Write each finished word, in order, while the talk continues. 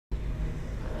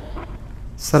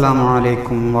അസ്സലാമു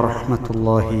അലൈക്കും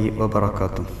വറഹ്മത്തുള്ളാഹി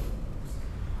വബറകാതുഹു.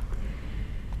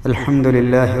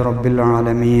 അൽഹംദുലില്ലാഹി റബ്ബിൽ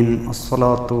ആലമീൻ.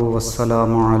 അസ്സലാത്തു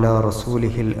വസ്സലാമു അലാ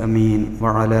റസൂലിഹിൽ അമീൻ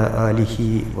വഅലാ ആലിഹി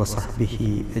വസഹ്ബിഹി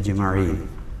അജ്മഈൻ.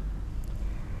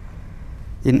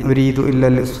 ഇൻ ഉരീദു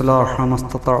ഇല്ലൽ ഇസ്ലാഹ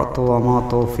മസ്തതഅതു വമാ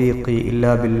തൗഫീഖി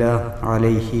ഇല്ലാ ബില്ലാഹ്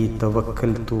അലൈഹി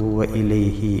തവക്കൽതു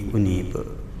വഇലൈഹി ഉനീബ്.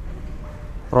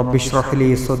 റബ്ബി ഇശ്റഹ് ലി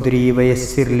സദ്രി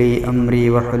വയസ്സിർ ലി അംരി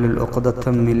വഹ്ലുൽ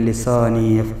ഉഖ്ദതം മിൻ ലിസാനി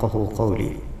യഫ്ഖഹു ഖൗലി.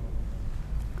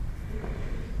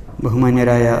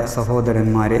 ബഹുമാന്യരായ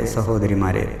സഹോദരന്മാരെ,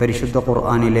 സഹോദരിമാരെ, പരിശുദ്ധ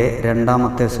ഖുർആനിലെ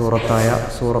രണ്ടാമത്തെ സൂറത്തായ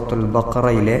സൂറത്തുൽ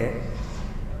ബഖറയിലെ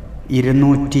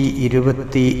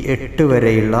 228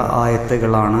 വരെയുള്ള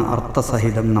ആയത്തുകളാണ്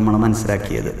അർത്ഥസഹിതം നമ്മൾ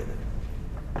മനസ്സിലാക്കിയത്.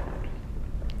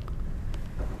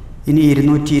 ഇനി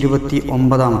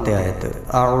 229 ആയത്ത്.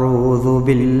 അഊദു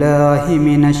ബില്ലാഹി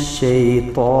മിനശ്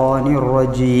ശൈത്വാനിർ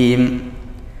റജീം.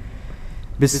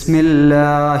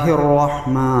 ബിസ്മില്ലാഹിർ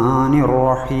റഹ്മാനിർ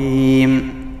റഹീം.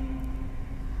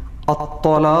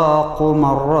 അത്തൊലാഖു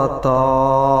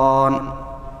മർറതാൻ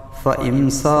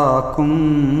ഫഇംസാകും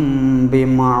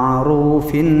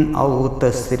ബിമഅറൂഫിൻ ഔ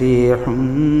തസ്രീഹും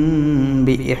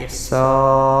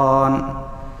ബിഇഹ്സാൻ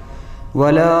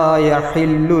ولا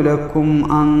يحل لكم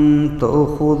أن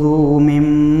تأخذوا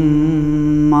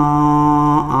مما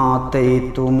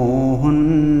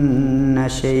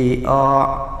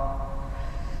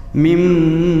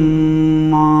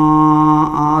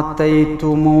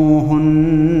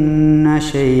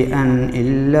شيئا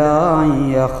إلا أن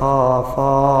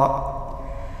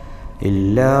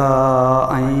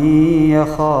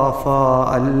يخافا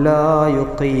ألا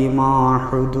يقيما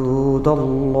حدود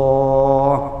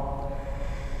الله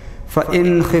فإن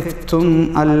خفتم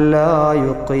ألا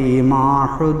يقيما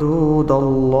حدود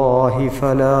الله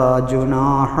فلا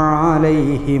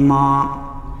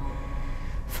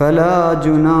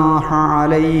جناح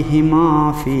عليهما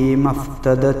فيما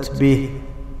افتدت به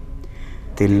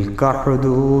تلك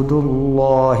حدود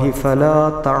الله فلا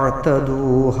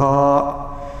تعتدوها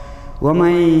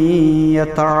ومن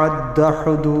يتعد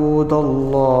حدود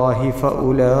الله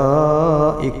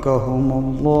فأولئك هم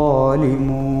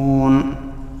الظالمون.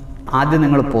 ആദ്യം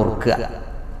നിങ്ങൾ പൊറുക്കുക,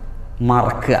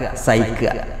 മറക്കുക, സഹിക്കുക.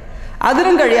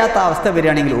 അതിനും കഴിയാത്ത അവസ്ഥ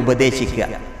വരികയാണെങ്കിൽ ഉപദേശിക്കുക,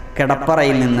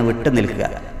 കിടപ്പറയിൽ നിന്ന് വിട്ടു നിൽക്കുക,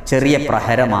 ചെറിയ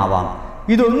പ്രഹരമാവാം.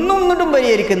 ഇതൊന്നും ഒന്നിട്ടും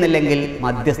പരിഹരിക്കുന്നില്ലെങ്കിൽ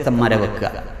മധ്യസ്ഥന്മാരെ വെക്കുക,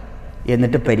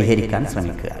 എന്നിട്ട് പരിഹരിക്കാൻ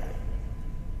ശ്രമിക്കുക.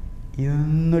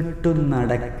 എന്നിട്ടും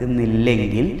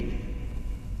നടക്കുന്നില്ലെങ്കിൽ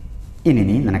ഇനി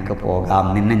നീ നിനക്ക് പോകാം,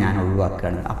 നിന്നെ ഞാൻ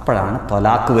ഒഴിവാക്കുകയാണ്. അപ്പോഴാണ്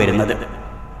തൊലാക്ക് വരുന്നത്.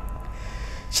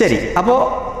 ശരി, അപ്പോൾ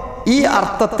ഈ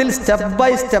അർത്ഥത്തിൽ സ്റ്റെപ്പ്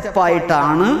ബൈ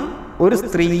സ്റ്റെപ്പായിട്ടാണ് ഒരു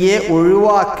സ്ത്രീയെ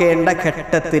ഒഴിവാക്കേണ്ട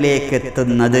ഘട്ടത്തിലേക്ക്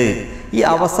എത്തുന്നത്. ഈ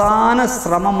അവസാന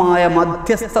ശ്രമമായ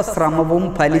മധ്യസ്ഥ ശ്രമവും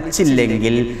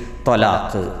ഫലിച്ചില്ലെങ്കിൽ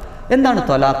തൊലാക്ക്. എന്താണ്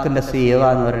തൊലാക്കിൻ്റെ സീവ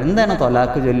എന്ന് പറയുന്നത്? എന്താണ്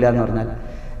തൊലാക്ക് ചൊല്ലുക എന്ന് പറഞ്ഞാൽ,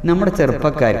 നമ്മുടെ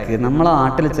ചെറുപ്പക്കാർക്ക്, നമ്മളെ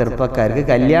നാട്ടിലെ ചെറുപ്പക്കാർക്ക്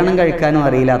കല്യാണം കഴിക്കാനും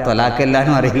അറിയില്ല,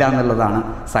 തൊലാക്കെല്ലാനും അറിയില്ല എന്നുള്ളതാണ്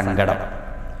സങ്കടം.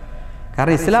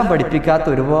 കാരണം ഇസ്ലാം പഠിപ്പിക്കാത്ത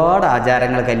ഒരുപാട്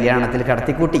ആചാരങ്ങൾ കല്യാണത്തിൽ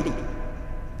കടത്തിക്കൂട്ടി.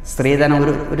 സ്ത്രീധനം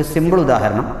ഒരു സിമ്പിൾ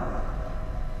ഉദാഹരണം.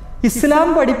 ഇസ്ലാം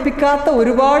പഠിപ്പിക്കാത്ത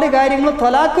ഒരുപാട് കാര്യങ്ങൾ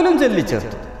തൊലാക്കിലും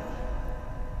ചൊല്ലിച്ചേർത്തു.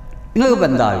 നിങ്ങൾക്കിപ്പോൾ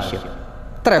എന്താ ആവശ്യം?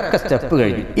 ഇത്രയൊക്കെ സ്റ്റെപ്പ്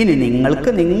കഴിഞ്ഞു. ഇനി നിങ്ങൾക്ക്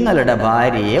നിങ്ങളുടെ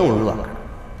ഭാര്യയെ ഒഴിവാക്കണം.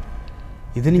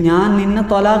 ഇതിന് ഞാൻ നിന്നെ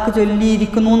തൊലാക്ക്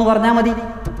ചൊല്ലിയിരിക്കുന്നു എന്ന് പറഞ്ഞാൽ മതി.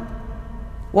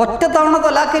 ഒറ്റ തവണ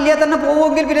തൊലാക്കില്ല തന്നെ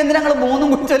പോവുമെങ്കിൽ പിന്നെ എന്തിനാ ഞങ്ങൾ മൂന്നും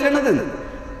കൂടി ചൊല്ലണത്?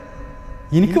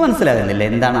 എനിക്ക് മനസ്സിലാകുന്നില്ല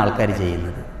എന്താണ് ആൾക്കാർ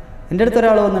ചെയ്യുന്നത്. എൻ്റെ അടുത്ത്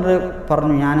ഒരാൾ വന്നിട്ട്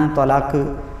പറഞ്ഞു, ഞാൻ തൊലാക്ക്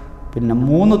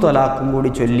 3 തൊലാക്കും കൂടി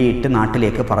ചൊല്ലിയിട്ട്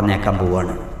നാട്ടിലേക്ക് പറഞ്ഞേക്കാൻ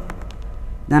പോവുകയാണ്.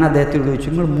 ഞാൻ അദ്ദേഹത്തോട് ചോദിച്ചു,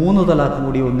 നിങ്ങൾ 3 തൊലാക്കും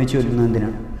കൂടി ഒന്നിച്ച് ചൊല്ലുന്നത്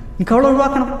എന്തിനാണ്? നിങ്ങൾക്ക് അവളെ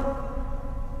ഒഴിവാക്കണം.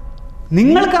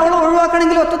 നിങ്ങൾക്ക് അവളെ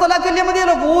ഒഴിവാക്കണമെങ്കിൽ ഒറ്റ തൊലാക്ക് ചൊല്ലിയാൽ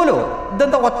മതിയല്ലോ, പോലോ.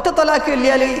 ഇതെന്താ ഒറ്റ തൊലാക്ക്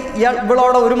ചൊല്ലിയാൽ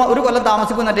ഇവളോടെ ഒരു കൊല്ലം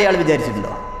താമസിക്കുന്നിട്ട് ഇയാൾ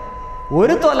വിചാരിച്ചിട്ടുണ്ടോ?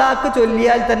 ഒരു തൊലാക്ക്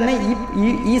ചൊല്ലിയാൽ തന്നെ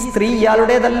ഈ സ്ത്രീ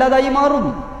ഇയാളുടേതല്ലാതായി മാറും.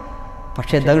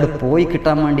 പക്ഷെ ഇതങ്ങോട്ട് പോയി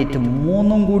കിട്ടാൻ വേണ്ടിയിട്ട്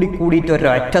 3 കൂടി കൂടിയിട്ട്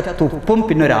ഒരൊറ്റ തുപ്പും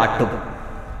പിന്നെ ഒരാട്ടും.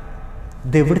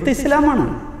 ഇത് എവിടുത്തെ ഇസ്ലാമാണ്?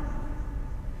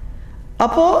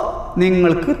 അപ്പോൾ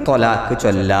നിങ്ങൾക്ക് തൊലാക്ക്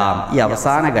ചൊല്ലാം. ഈ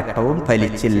അവസാന ഘട്ടവും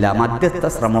ഫലിച്ചില്ല, മധ്യസ്ഥ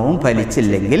ശ്രമവും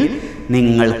ഫലിച്ചില്ലെങ്കിൽ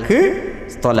നിങ്ങൾക്ക്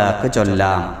തൊലാക്ക്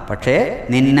ചൊല്ലാം. പക്ഷേ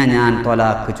നിന്നെ ഞാൻ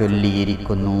തൊലാക്ക്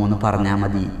ചൊല്ലിയിരിക്കുന്നു എന്ന് പറഞ്ഞാൽ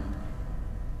മതി.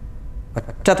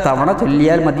 ഒറ്റ തവണ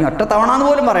ചൊല്ലിയാൽ മതി. ഒറ്റ തവണ എന്ന്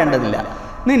പോലും പറയേണ്ടതില്ല.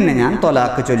 നിന്നെ ഞാൻ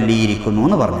തൊലാക്ക് ചൊല്ലിയിരിക്കുന്നു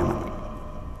എന്ന് പറഞ്ഞാൽ മതി.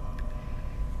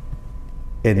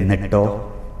 എന്നിട്ടോ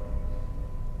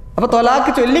അപ്പോൾ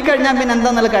തൊലാക്ക് ചൊല്ലിക്കഴിഞ്ഞാൽ പിന്നെ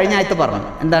എന്താണെന്നുള്ള കഴിഞ്ഞ ആയത്ത് പറഞ്ഞു.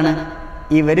 എന്താണ്?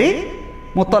 ഇവര്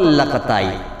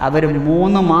മുത്തല്ലഖത്തായി. അവർ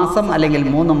 3 മാസം അല്ലെങ്കിൽ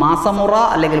 3 മാസമുറ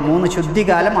അല്ലെങ്കിൽ 3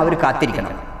 ശുദ്ധികാലം അവർ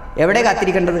കാത്തിരിക്കണം. എവിടെ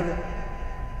കാത്തിരിക്കേണ്ടത്?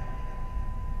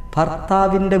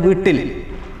 ഭർത്താവിൻ്റെ വീട്ടിൽ.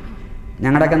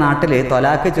 ഞങ്ങളുടെയൊക്കെ നാട്ടിൽ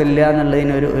തൊലാക്ക് ചൊല്ലുക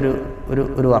എന്നുള്ളതിന്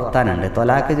ഒരു വർത്താനുണ്ട്.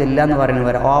 തൊലാക്ക് ചൊല്ലുക എന്ന്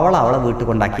പറയുന്നവരെ അവളെ വീട്ടിൽ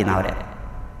കൊണ്ടാക്കിയെന്നവരെ.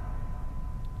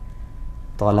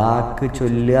 തൊലാക്ക്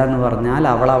ചൊല്ലുക എന്ന് പറഞ്ഞാൽ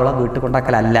അവളെ വീട്ടിൽ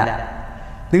കൊണ്ടാക്കലല്ല.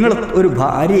 നിങ്ങൾ ഒരു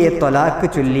ഭാര്യയെ തൊലാക്ക്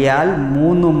ചൊല്ലിയാൽ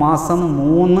 3 മാസം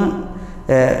 3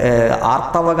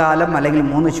 ആർത്തവകാലം അല്ലെങ്കിൽ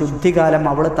 3 ശുദ്ധികാലം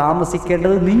അവൾ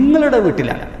താമസിക്കേണ്ടത് നിങ്ങളുടെ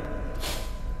വീട്ടിലാണ്.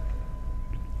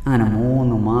 അങ്ങനെ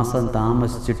 3 മാസം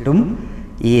താമസിച്ചിട്ടും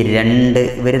ഈ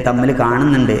ഇവർ തമ്മിൽ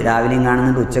കാണുന്നുണ്ട്. രാവിലെയും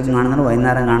കാണുന്നുണ്ട്, ഉച്ചക്കും കാണുന്നുണ്ട്,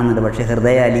 വൈകുന്നേരം കാണുന്നുണ്ട്. പക്ഷെ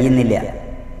ഹൃദയം അലിയുന്നില്ല.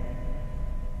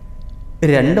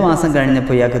 2 മാസം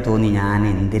കഴിഞ്ഞപ്പോൾ ഇയാൾക്ക് തോന്നി, ഞാൻ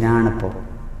എന്തിനാണിപ്പോൾ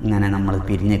ഇങ്ങനെ നമ്മൾ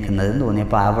പിരിഞ്ഞിരിക്കുന്നതെന്ന്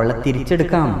തോന്നിയപ്പോൾ അവളെ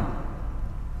തിരിച്ചെടുക്കാം.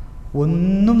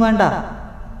 ഒന്നും വേണ്ട,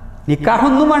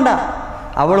 നിക്കാഹൊന്നും വേണ്ട.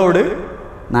 അവളോട്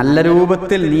നല്ല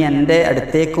രൂപത്തിൽ നീ എൻ്റെ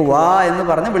അടുത്തേക്ക് വാ എന്ന്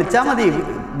പറഞ്ഞ് വിളിച്ചാൽ മതി.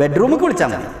 ബെഡ്റൂമിലേക്ക് വിളിച്ചാൽ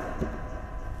മതി.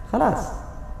 ഖലാസ്.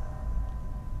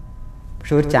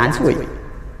 പക്ഷെ ഒരു ചാൻസ് പോയി.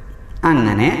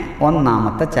 അങ്ങനെ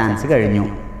 1ാമത്തെ ചാൻസ് കഴിഞ്ഞു.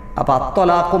 അപ്പോൾ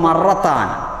അത്തൊലാഖു മറത്താൻ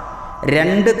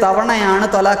 2 തവണയാണ്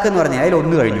തൊലാക്ക് എന്ന് പറഞ്ഞത്. അതിൽ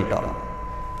 1 കഴിഞ്ഞു കേട്ടോ.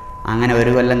 അങ്ങനെ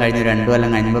 1 കൊല്ലം കഴിഞ്ഞു, 2 കൊല്ലം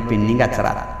കഴിഞ്ഞപ്പോൾ പിന്നെയും കച്ചറ.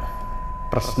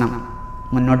 പ്രശ്നം.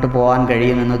 മുന്നോട്ട് പോകാൻ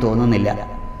കഴിയുമെന്ന് തോന്നുന്നില്ല.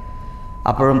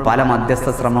 അപ്പോഴും പല മധ്യസ്ഥ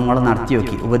ശ്രമങ്ങളും നടത്തി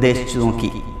നോക്കി, ഉപദേശിച്ചു നോക്കി,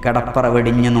 കടപ്പറ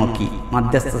വെടിഞ്ഞു നോക്കി,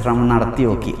 മധ്യസ്ഥ ശ്രമം നടത്തി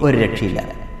നോക്കി, ഒരു രക്ഷയില്ല.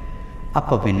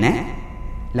 അപ്പോൾ പിന്നെ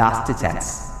ലാസ്റ്റ്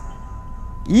ചാൻസ്,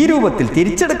 ഈ രൂപത്തിൽ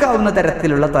തിരിച്ചെടുക്കാവുന്ന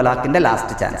തരത്തിലുള്ള തൊലാക്കിൻ്റെ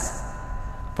ലാസ്റ്റ് ചാൻസ്.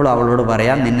 അപ്പോൾ അവളോട്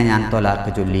പറയാം, നിന്നെ ഞാൻ തൊലാക്ക്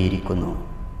ചൊല്ലിയിരിക്കുന്നു.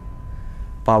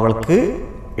 അപ്പോൾ അവൾക്ക്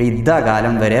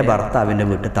ഇദ്ദാകാലം വരെ ഭർത്താവിൻ്റെ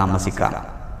വീട്ടിൽ താമസിക്കാം.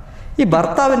 ഈ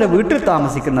ഭർത്താവിൻ്റെ വീട്ടിൽ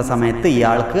താമസിക്കുന്ന സമയത്ത്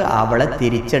ഇയാൾക്ക് അവളെ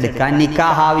തിരിച്ചെടുക്കാൻ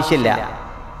നിക്കാഹ് ആവശ്യമില്ല.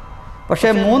 പക്ഷേ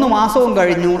 3 മാസവും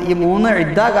കഴിഞ്ഞു, ഈ 3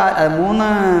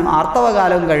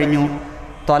 ആർത്തവകാലവും കഴിഞ്ഞു,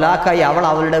 തൊലാക്കായി അവൾ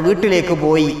അവളുടെ വീട്ടിലേക്ക്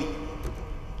പോയി.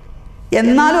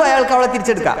 എന്നാലും അയാൾക്ക് അവളെ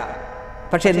തിരിച്ചെടുക്കാം.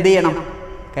 പക്ഷെ എന്ത് ചെയ്യണം?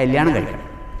 കല്യാണം കഴിക്കണം.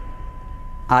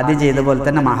 ആദ്യം ചെയ്ത പോലെ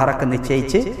തന്നെ മഹറൊക്കെ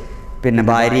നിശ്ചയിച്ച് പിന്നെ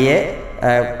ഭാര്യയെ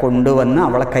കൊണ്ടുവന്ന്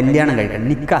അവളെ കല്യാണം കഴിക്കണം,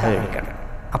 നിക്കാഹ് കഴിക്കണം.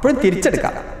 അപ്പോഴും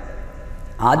തിരിച്ചെടുക്കാം.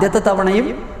 ആദ്യത്തെ തവണയും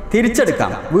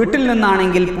തിരിച്ചെടുക്കാം. വീട്ടിൽ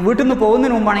നിന്നാണെങ്കിൽ, വീട്ടിൽ നിന്ന്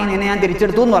പോകുന്നതിന് മുമ്പാണെങ്കിൽ നിന്നെ ഞാൻ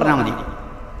തിരിച്ചെടുത്തു എന്ന് പറഞ്ഞാൽ മതി.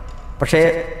 പക്ഷേ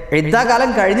ഇദ്ദാകാലം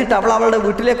കഴിഞ്ഞിട്ട് അവളുടെ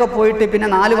വീട്ടിലേക്ക് പോയിട്ട് പിന്നെ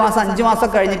 4 മാസം 5 മാസം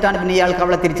കഴിഞ്ഞിട്ടാണ് പിന്നെ ഇയാൾക്ക്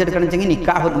അവളെ തിരിച്ചെടുക്കണം വെച്ചെങ്കിൽ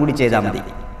നിക്കാഹ് കൂടി ചെയ്താൽ മതി.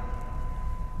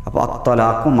 അപ്പോൾ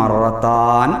അത്തൊലാഖു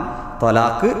മറത്താൻ,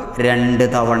 തൊലാക്ക് 2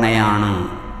 തവണയാണ്.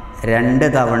 2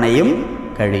 തവണയും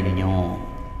കഴിഞ്ഞു,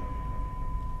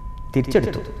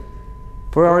 തിരിച്ചെടുത്തു.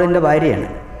 ഇപ്പോഴും അവളെൻ്റെ ഭാര്യയാണ്.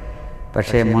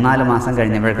 പക്ഷേ 3-4 മാസം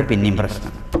കഴിഞ്ഞപ്പോഴേക്ക് പിന്നെയും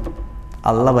പ്രശ്നം.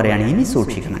 അള്ളാഹ് പറയാണ്, ഇനി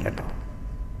സൂക്ഷിക്കണം കേട്ടോ.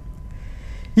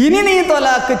 ഇനി നീ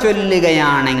തൊലാക്ക്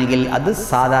ചൊല്ലുകയാണെങ്കിൽ അത്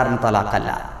സാധാരണ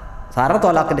തൊലാക്കല്ല. സാധാരണ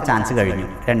തൊലാക്കിൻ്റെ ചാൻസ് കഴിഞ്ഞു.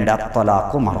 2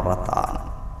 തൊലാഖു മറത്താൻ.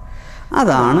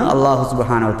 അതാണ് അല്ലാഹു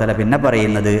സുബ്ഹാനഹു വ തആല പിന്നെ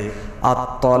പറയുന്നത്,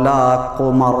 അത്തൊലാഖു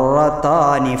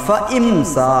മറത്താനി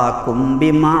ഫഇംസാകും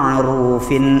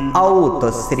ബിമഅറൂഫിൻ ഔ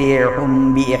തസ്രീഹും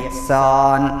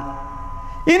ബിഇഹ്സാൻ.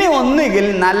 ഇനി ഒന്നുകിൽ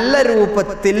നല്ല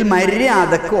രൂപത്തിൽ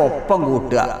മര്യാദക്ക് ഒപ്പം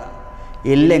കൂട്ടുക,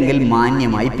 ഇല്ലെങ്കിൽ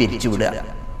മാന്യമായി പിരിച്ചുവിടുക.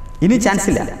 ഇനി ചാൻസ്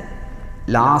ഇല്ല,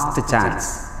 ലാസ്റ്റ്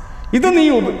ചാൻസ്. ഇത് നീ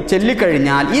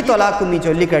ചൊല്ലിക്കഴിഞ്ഞാൽ, ഈ തൊലാഖ് നീ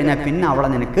ചൊല്ലിക്കഴിഞ്ഞാൽ പിന്നെ അവളെ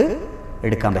നിനക്ക്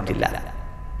എടുക്കാൻ പറ്റില്ല.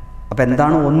 അപ്പം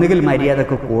എന്താണ്? ഒന്നുകിൽ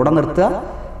മര്യാദക്ക് കൂടെ നിർത്തുക,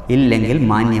 ഇല്ലെങ്കിൽ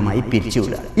മാന്യമായി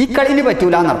പിരിച്ചുവിടുക. ഈ കളിന്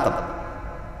പറ്റൂല എന്നർത്ഥം.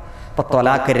 അപ്പം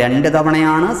തൊലാഖ് 2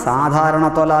 തവണയാണ്. സാധാരണ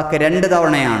തൊലാഖ് 2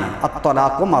 തവണയാണ്.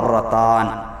 അത്തൊലാഖു മറത്താൻ.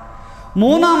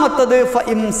 3ാമത്തത്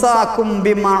ഫഇംസാകും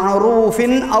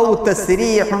ബിമഅറൂഫിൻ ഔ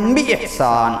തസ്രീഹും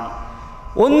ബിഇഹ്സാൻ.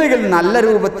 ഒന്നുകിൽ നല്ല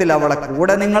രൂപത്തിൽ അവളെ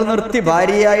കൂടെ നിങ്ങൾ നിർത്തി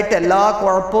ഭാര്യയായിട്ട് എല്ലാ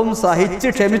കുഴപ്പവും സഹിച്ച്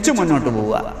ക്ഷമിച്ച് മുന്നോട്ട്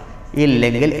പോവുക,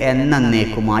 ഇല്ലെങ്കിൽ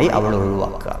എന്നേക്കുമായി അവൾ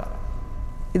ഒഴിവാക്കുക.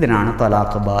 ഇതിനാണ്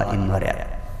തൊലാഖ് ബാഇൻ എന്ന് പറയാം.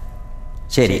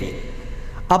 ശരി,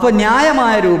 അപ്പോൾ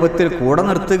ന്യായമായ രൂപത്തിൽ കൂടെ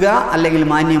നിർത്തുക, അല്ലെങ്കിൽ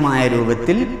മാന്യമായ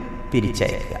രൂപത്തിൽ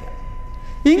പിരിച്ചയക്കുക.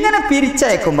 ഇങ്ങനെ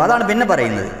പിരിച്ചയക്കുമ്പോൾ അതാണ് പിന്നെ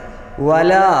പറയുന്നത്,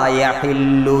 വലാ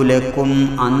യഹില്ലു ലക്കും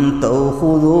അൻ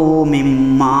തഖുദൂ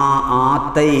മിമ്മാ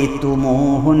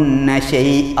ആതൈതുമൂഹുന്ന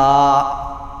ശൈആ.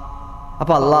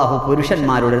 അപ്പോൾ അല്ലാഹു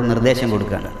പുരുഷന്മാരോട് നിർദ്ദേശം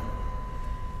കൊടുക്കുകയാണ്.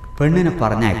 പെണ്ണിനെ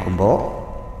പറഞ്ഞയക്കുമ്പോൾ,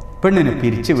 പെണ്ണിനെ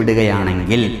പിരിച്ചു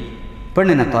വിടുകയാണെങ്കിൽ,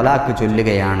 പെണ്ണിനെ തൊലാക്ക്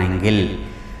ചൊല്ലുകയാണെങ്കിൽ,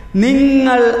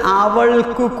 നിങ്ങൾ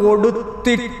അവൾക്ക്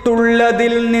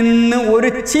കൊടുത്തിട്ടുള്ളതിൽ നിന്ന് ഒരു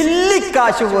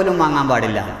ചില്ലിക്കാശ് പോലും വാങ്ങാൻ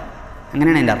പാടില്ല.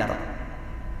 അങ്ങനെയാണ് എൻ്റെ അർത്ഥം.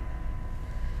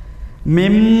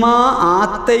 മിമ്മ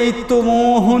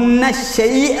ആതൈതുമൂഹുന്ന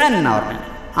ശൈഅൻ എന്ന് പറഞ്ഞു,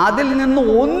 അതിൽ നിന്ന്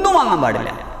ഒന്നും വാങ്ങാൻ പാടില്ല.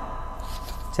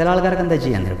 ചില ആൾക്കാർക്ക് എന്താ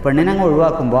ചെയ്യാൻ തരും, പെണ്ണിനെ അങ്ങ്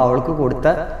ഒഴിവാക്കുമ്പോൾ അവൾക്ക് കൊടുത്ത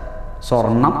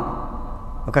സ്വർണം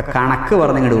ഒക്കെ കണക്ക്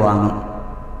പറഞ്ഞിങ്ങോട്ട് വാങ്ങും.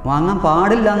 വാങ്ങാൻ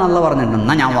പാടില്ല എന്നല്ല പറഞ്ഞിട്ടുണ്ട്,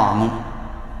 എന്നാൽ ഞാൻ വാങ്ങും.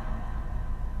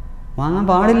 വാങ്ങാൻ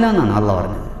പാടില്ല എന്നാണ് അള്ളാഹ്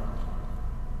പറഞ്ഞത്.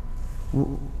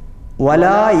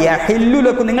 വലാ യഹില്ലു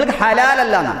ലക്കും, നിങ്ങൾക്ക്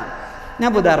ഹലാലല്ല എന്നാണ്. ഞാൻ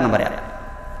ഉദാഹരണം പറയാം.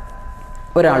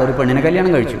 ഒരാളൊരു പെണ്ണിനെ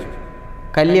കല്യാണം കഴിച്ചു.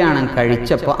 കല്യാണം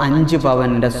കഴിച്ചപ്പോൾ 5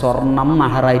 പവൻ്റെ സ്വർണം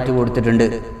മഹറായിട്ട് കൊടുത്തിട്ടുണ്ട്.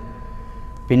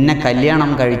 പിന്നെ കല്യാണം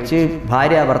കഴിച്ച്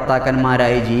ഭാര്യ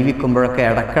ഭർത്താക്കന്മാരായി ജീവിക്കുമ്പോഴൊക്കെ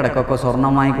ഇടക്കിടക്കൊക്കെ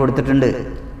സ്വർണം വാങ്ങി കൊടുത്തിട്ടുണ്ട്.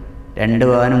 2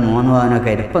 പവനും 3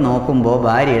 പവനൊക്കെ. ഇപ്പം നോക്കുമ്പോൾ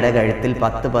ഭാര്യയുടെ കഴുത്തിൽ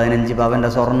 10-15 പവൻ്റെ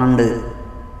സ്വർണ്ണമുണ്ട്.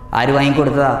 ആര്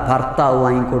വാങ്ങിക്കൊടുത്തതാ? ഭർത്താവ്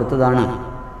വാങ്ങിക്കൊടുത്തതാണ്.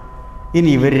 ഇനി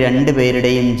ഇവർ 2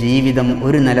 പേരുടെയും ജീവിതം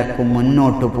ഒരു നിലക്കും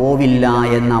മുന്നോട്ട് പോവില്ല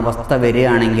എന്ന അവസ്ഥ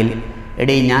വരികയാണെങ്കിൽ,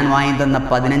 എടീ ഞാൻ വാങ്ങി തന്ന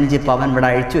 15 പവൻ ഇവിടെ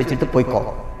അഴിച്ചു വെച്ചിട്ട് പോയിക്കോ,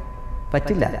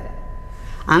 പറ്റില്ല.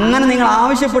 അങ്ങനെ നിങ്ങൾ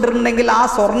ആവശ്യപ്പെട്ടിട്ടുണ്ടെങ്കിൽ ആ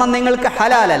സ്വർണം നിങ്ങൾക്ക്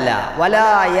ഹലാലല്ല. വലാ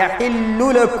യഹില്ലു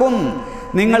ലക്കും,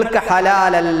 നിങ്ങൾക്ക്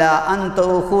ഹലാലല്ല അൻ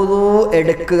തഖുദു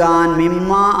എടുക്കാൻ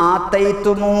മിമ്മാ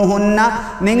ആതൈതുമൂഹുന്ന,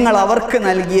 നിങ്ങൾ അവർക്ക്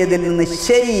നൽകിയതിൽ നിന്ന്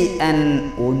ശൈഅൻ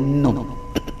ഒന്നും.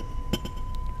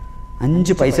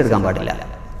 5 പൈസ എടുക്കാൻ പാടില്ല,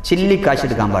 ചില്ലിക്കാശ്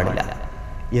എടുക്കാൻ പാടില്ല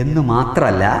എന്ന്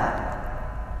മാത്രമല്ല,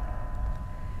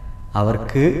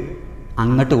 അവർക്ക്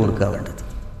അങ്ങോട്ട് കൊടുക്കുക വേണ്ടത്.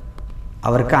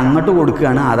 അവർക്ക് അങ്ങോട്ട്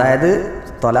കൊടുക്കുകയാണ്. അതായത്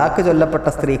തൊലാക്ക് ചൊല്ലപ്പെട്ട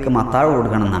സ്ത്രീക്ക് മത്താവ്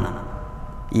കൊടുക്കണം എന്നാണ്.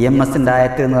 EMSൻ്റെ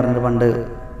ആയത്ത് എന്ന് പറഞ്ഞിട്ട് പണ്ട്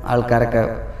ആൾക്കാരൊക്കെ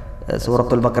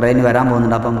സൂറത്തുൽ ബഖറയിൽ വരാൻ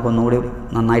പോകുന്നുണ്ട്. അപ്പം നമുക്കൊന്നുകൂടി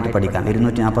നന്നായിട്ട് പഠിക്കാം.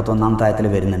 241 ആയത്തിൽ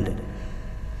വരുന്നുണ്ട്.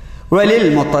 വലിൽ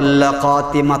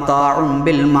മുത്തല്ലഖാതി മതാഉൻ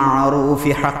ബിൽ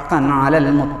മഅറൂഫി ഹഖ്ഖൻ അലൽ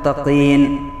മുത്തഖീൻ.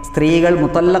 സ്ത്രീകൾ,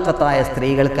 മുത്തല്ലഖത്തായ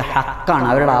സ്ത്രീകൾക്ക് ഹക്കാണ്,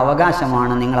 അവരുടെ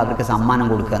അവകാശമാണ് നിങ്ങൾ അവർക്ക് സമ്മാനം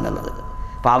കൊടുക്കുക എന്നുള്ളത്.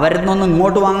 അപ്പോൾ അവരിൽ നിന്നൊന്നും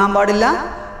ഇങ്ങോട്ട് വാങ്ങാൻ പാടില്ല,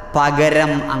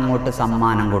 പകരം അങ്ങോട്ട്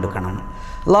സമ്മാനം കൊടുക്കണം.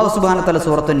 അല്ലാഹു സുബ്ഹാനഹു വ തആല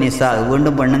സൂറത്തുൻ നിസാ,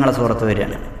 വീണ്ടും പെണ്ണുങ്ങളെ സൂറത്ത്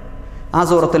വരികയാണ്. ആ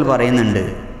സൂറത്തിൽ പറയുന്നുണ്ട്,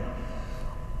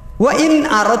 വഇൻ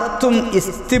അറത്തും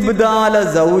ഇസ്തിബ്ദാല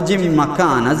സൗജിൻ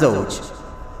മകാന സൗജ്,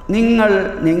 നിങ്ങൾ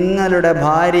നിങ്ങളുടെ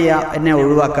ഭാര്യയെ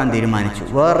ഒഴിവാക്കാൻ തീരുമാനിച്ചു,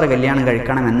 വേറൊരു കല്യാണം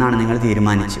കഴിക്കണം എന്നാണ് നിങ്ങൾ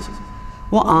തീരുമാനിച്ചു.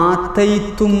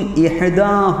 വആതൈതും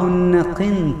ഇഹ്ദാഹുന്ന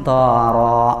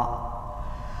ഖിൻതാറാ,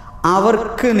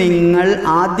 അവർക്ക് നിങ്ങൾ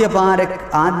ആദ്യ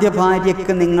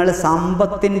ഭാര്യയ്ക്ക് നിങ്ങൾ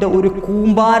സമ്പത്തിൻ്റെ ഒരു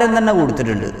കൂമ്പാരം തന്നെ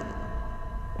കൊടുത്തിട്ടുണ്ട്.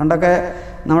 പണ്ടൊക്കെ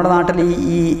നമ്മുടെ നാട്ടിൽ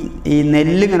ഈ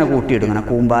നെല്ലിങ്ങനെ കൂട്ടിയിടും, ഇങ്ങനെ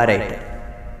കൂമ്പാരായിട്ട്.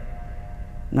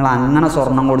 നിങ്ങൾ അങ്ങനെ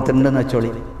സ്വർണം കൊടുത്തിട്ടുണ്ടെന്ന്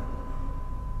വെച്ചോളി,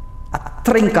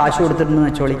 അത്രയും കാശ് കൊടുത്തിട്ടുണ്ടെന്ന്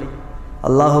വെച്ചോളി.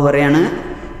 അള്ളാഹു പറയാണ്,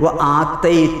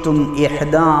 വആതൈതും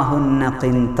ഇഹ്ദാഹുന്ന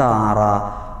ഖിൻതാറാ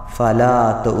ഫലാ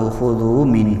തഖുദൂ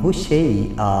മിൻഹു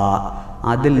ശൈആ,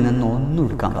 അതിൽ നിന്ന് ഒന്നും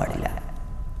എടുക്കാൻ പാടില്ല.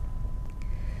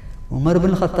 ഉമർ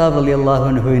ഇബ്നുൽ ഖത്താബ് റളിയല്ലാഹു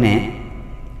അൻഹുവിനെ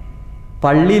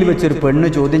പള്ളിയിൽ വെച്ചൊരു പെണ്ണ്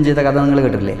ചോദ്യം ചെയ്ത കഥ നിങ്ങൾ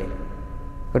കേട്ടില്ലേ?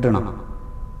 കേട്ടണോ?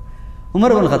 ഉമർ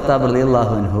ഇബ്നുൽ ഖത്താബ്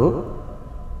റളിയല്ലാഹു അൻഹു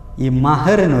ഈ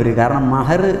മഹറിനൊരു, കാരണം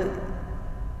മഹർ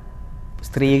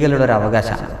സ്ത്രീകളുടെ ഒരു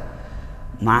അവകാശമാണ്.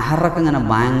 മഹറൊക്കെ ഇങ്ങനെ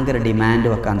ഭയങ്കര ഡിമാൻഡ്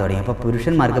വെക്കാൻ തുടങ്ങി. അപ്പോൾ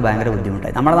പുരുഷന്മാർക്ക് ഭയങ്കര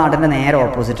ബുദ്ധിമുട്ടായി. നമ്മുടെ നാട്ടിൻ്റെ നേരെ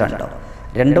ഓപ്പോസിറ്റാണ് കേട്ടോ.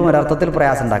 രണ്ടും ഒരർത്ഥത്തിൽ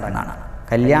പ്രയാസം ഉണ്ടാക്കുന്നതാണ്.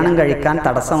 കല്യാണം കഴിക്കാൻ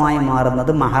തടസ്സമായി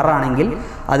മാറുന്നത് മഹറാണെങ്കിൽ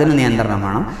അതിന് നിയന്ത്രണം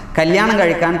വേണം. കല്യാണം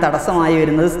കഴിക്കാൻ തടസ്സമായി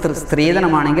വരുന്നത്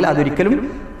സ്ത്രീധനമാണെങ്കിൽ അതൊരിക്കലും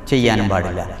ചെയ്യാനും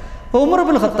പാടില്ല. ഉമർ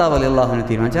ഇബ്നുൽ ഖത്താബ് റളിയല്ലാഹു അൻഹു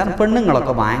തീരുമാനിച്ചു, കാരണം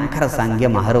പെണ്ണുങ്ങളൊക്കെ ഭയങ്കര സംഖ്യ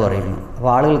മഹർ പറയുന്നു,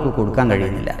 അപ്പോൾ ആളുകൾക്ക് കൊടുക്കാൻ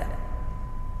കഴിയുന്നില്ല.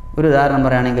 ഒരു ഉദാഹരണം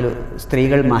പറയുകയാണെങ്കിൽ,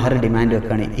 സ്ത്രീകൾ മഹർ ഡിമാൻഡ്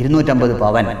വെക്കുകയാണ് 250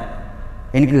 പവൻ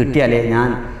എനിക്ക് കിട്ടിയാലേ ഞാൻ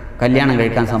കല്യാണം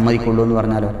കഴിക്കാൻ സമ്മതിക്കുള്ളൂ എന്ന്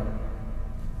പറഞ്ഞാലോ?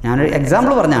 ഞാനൊരു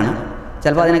എക്സാമ്പിൾ പറഞ്ഞാണ്,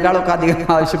 ചിലപ്പോൾ അതിനേക്കാളൊക്കെ അധികം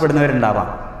ആവശ്യപ്പെടുന്നവരുണ്ടാവാം.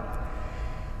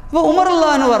 അപ്പോൾ ഉമർ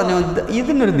റളിയല്ലാഹു അൻഹു പറഞ്ഞു,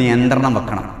 ഇതിനൊരു നിയന്ത്രണം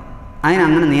വെക്കണം.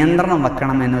 അങ്ങനെ നിയന്ത്രണം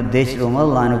വെക്കണം എന്ന് ഉദ്ദേശിച്ചിട്ട് ഉമർ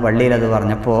റളിയല്ലാഹു അൻഹു പള്ളിയിൽ അത്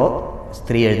പറഞ്ഞപ്പോൾ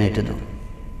സ്ത്രീ എഴുന്നേറ്റുന്നു.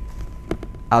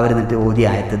 അവരെന്നിട്ട് ഓതി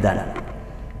ആയത്ത് ഇതാണ്.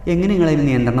 എങ്ങനെ നിങ്ങളതിന്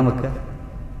നിയന്ത്രണം വെക്കുക?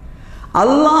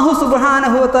 അല്ലാഹു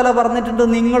സുബ്ഹാനഹു വ തആല പറഞ്ഞിട്ടുണ്ട്,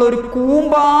 നിങ്ങളൊരു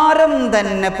കൂമ്പാരം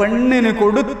തന്നെ പെണ്ണിന്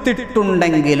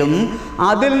കൊടുത്തിട്ടുണ്ടെങ്കിലും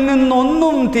അതിൽ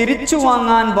നിന്നൊന്നും തിരിച്ചു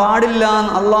വാങ്ങാൻ പാടില്ല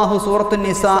എന്ന് അല്ലാഹു സൂറത്തുൻ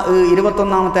നിസാ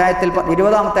 20-ാമത്തെ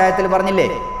ആയത്തിൽ പറഞ്ഞില്ലേ?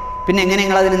 പിന്നെ എങ്ങനെ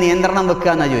നിങ്ങൾ അതിന് നിയന്ത്രണം വെക്കുക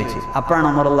എന്നാണ് ചോദിച്ചു. അപ്പോഴാണ്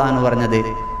ഉമർ റളിയല്ലാഹു അൻഹു പറഞ്ഞത്,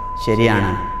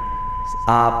 ശരിയാണ്,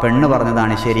 ആ പെണ്ണ്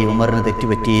പറഞ്ഞതാണ് ശരി, ഉമറിന്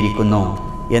തെറ്റുപറ്റിയിരിക്കുന്നു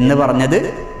എന്ന് പറഞ്ഞത്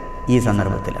ഈ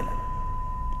സന്ദർഭത്തിലാണ്.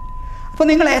 അപ്പോൾ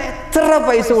നിങ്ങൾ എത്ര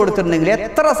പൈസ കൊടുത്തിട്ടുണ്ടെങ്കിലും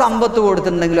എത്ര സമ്പത്ത്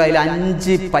കൊടുത്തിട്ടുണ്ടെങ്കിലും അതിൽ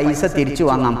 5 പൈസ തിരിച്ചു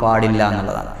വാങ്ങാൻ പാടില്ല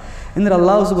എന്നുള്ളതാണ്. എന്നിട്ട്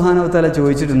അല്ലാഹു സുബ്ഹാനഹു വ തആല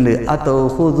ചോദിച്ചിട്ടുണ്ട്,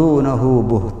 അതഖുദൂനഹു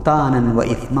ബുഹ്താനൻ വ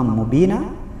ഇസ്മൻ മുബീന,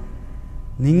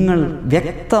 നിങ്ങൾ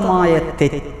വ്യക്തമായ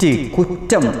തെറ്റ്,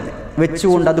 കുറ്റം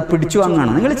വെച്ചുകൊണ്ട് അത് പിടിച്ചു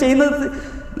വാങ്ങാണ്. നിങ്ങൾ ചെയ്യുന്നത്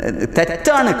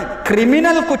തെറ്റാണ്,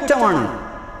 ക്രിമിനൽ കുറ്റമാണ്.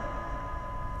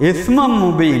 ഇസ്മൻ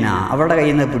മുബീന, അവരുടെ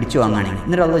കയ്യിൽ നിന്ന് പിടിച്ചു വാങ്ങാണെങ്കിൽ.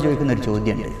 എന്നിട്ട് അല്ലാഹു ചോദിക്കുന്ന ഒരു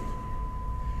ചോദ്യമുണ്ട്,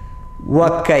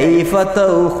 وَكَيْفَ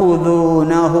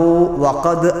تَأْخُذُونَهُ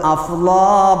وَقَدْ أَفْضَى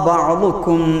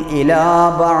بَعْضُكُمْ إِلَى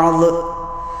بَعْضٍ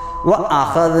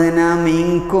وَأَخَذْنَ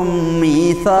مِنْكُمْ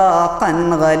مِيثَاقًا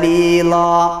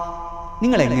غَلِيظًا.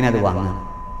 നിങ്ങൾ എങ്ങനെ അത് വാങ്ങുക?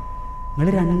 നിങ്ങൾ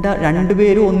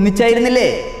രണ്ടുപേരും ഒന്നിച്ചായിരുന്നില്ലേ?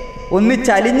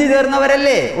 ഒന്നിച്ചലിഞ്ഞു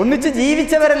ചേർന്നവരല്ലേ? ഒന്നിച്ച്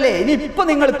ജീവിച്ചവരല്ലേ? ഇനി ഇപ്പം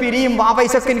നിങ്ങൾ പിരിയും, ആ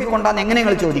പൈസ ഒക്കെ എനിക്ക് കൊണ്ടാന്ന് എങ്ങനെ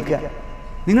നിങ്ങൾ ചോദിക്കുക?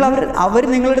 അവർ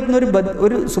നിങ്ങളുടെ അടുത്ത് നിന്ന്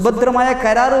ഒരു സുഭദ്രമായ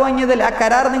കരാർ വാങ്ങിയതല്ലേ, ആ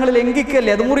കരാർ നിങ്ങൾ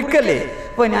ലംഘിക്കല്ലേ, അത് മുറിക്കല്ലേ.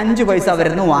 അപ്പോൾ 5 പൈസ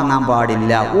അവരിൽ നിന്ന് വാങ്ങാൻ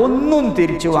പാടില്ല, ഒന്നും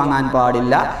തിരിച്ചു വാങ്ങാൻ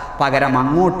പാടില്ല, പകരം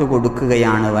അങ്ങോട്ട്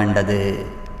കൊടുക്കുകയാണ് വേണ്ടത്.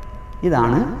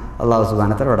 ഇതാണ് അല്ലാഹു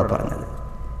സുബ്ഹാനഹു വ തആല ഇവിടെ പറഞ്ഞത്.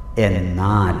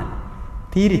 എന്നാൽ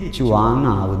തിരിച്ചു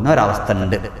വാങ്ങാവുന്ന ഒരവസ്ഥ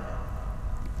ഉണ്ട്,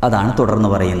 അതാണ് തുടർന്ന്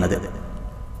പറയുന്നത്.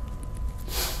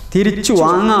 തിരിച്ചു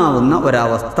വാങ്ങാവുന്ന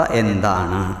ഒരവസ്ഥ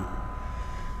എന്താണ്?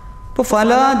 ഇപ്പോൾ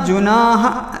ഫലാ ജുനാഹ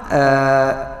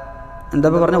എന്താ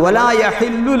പറഞ്ഞ വലാ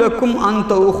യഹില്ലു ലക്കും അൻ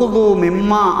തഖുദു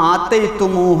മിമ്മാ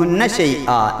ആതൈതുമൂഹുന്ന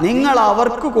ശൈആ, നിങ്ങൾ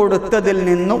അവർക്ക് കൊടുത്തതിൽ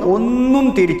നിന്ന് ഒന്നും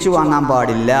തിരിച്ചു വാങ്ങാൻ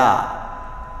പാടില്ല.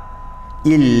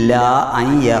 ഇല്ലാ അൻ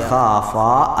യഖാഫ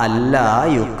അല്ലാ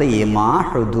യുഖീമാ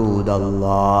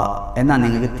ഹുദൂദല്ലാഹ്, എന്നാൽ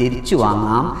നിങ്ങൾക്ക് തിരിച്ചു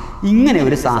വാങ്ങാം ഇങ്ങനെ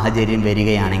ഒരു സാഹചര്യം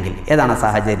വരികയാണെങ്കിൽ. ഏതാണ്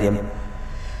സാഹചര്യം?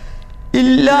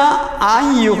 ഇല്ല അൻ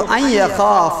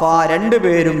യഖാഫ,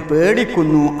 രണ്ടുപേരും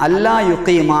പേടിക്കുന്നു, അല്ലാ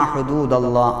യുഖീമാ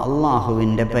ഹുദൂദല്ലാഹ്,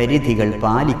 അള്ളാഹുവിൻ്റെ പരിധികൾ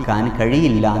പാലിക്കാൻ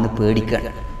കഴിയില്ല എന്ന്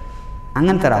പേടിക്കണം.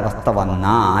 അങ്ങനത്തെ ഒരവസ്ഥ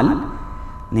വന്നാൽ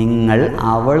നിങ്ങൾ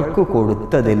അവൾക്ക്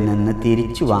കൊടുത്തതിൽ നിന്ന്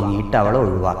തിരിച്ചു വാങ്ങിയിട്ട് അവളെ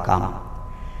ഒഴിവാക്കാം.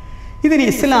 ഇതിന്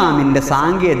ഇസ്ലാമിൻ്റെ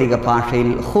സാങ്കേതിക ഭാഷയിൽ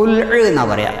ഖുൽഉ എന്നാ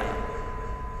പറയാം.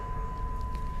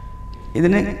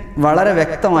 ഇതിന് വളരെ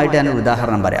വ്യക്തമായിട്ട് ഞാൻ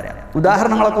ഉദാഹരണം പറയാം.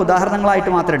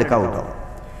 ഉദാഹരണങ്ങളായിട്ട് മാത്രം എടുക്കാവൂ കേട്ടോ.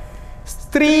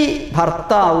 സ്ത്രീ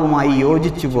ഭർത്താവുമായി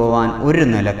യോജിച്ചു പോവാൻ ഒരു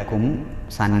നിലക്കും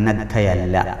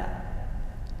സന്നദ്ധയല്ല.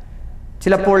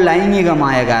 ചിലപ്പോൾ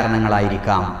ലൈംഗികമായ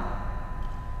കാരണങ്ങളായിരിക്കാം.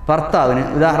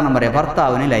 ഉദാഹരണം പറയാം,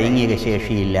 ഭർത്താവിന് ലൈംഗിക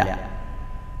ശേഷിയില്ല.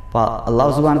 അപ്പോൾ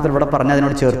അല്ലാഹു സുബ്ഹാനഹു വ തആല ഇവിടെ പറഞ്ഞ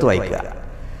അതിനോട് ചേർത്ത് വായിക്കുക.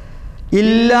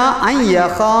 ഇല്ല അൻ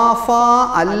യഖാഫ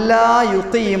അല്ലാ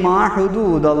യുഖീമാ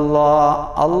ഹുദൂദല്ലാഹ്,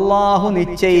 അല്ലാഹു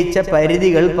നിശ്ചയിച്ച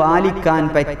പരിധികൾ പാലിക്കാൻ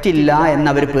പറ്റില്ല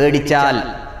എന്നവർ പേടിച്ചാൽ.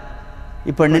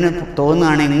 ഈ പെണ്ണിന്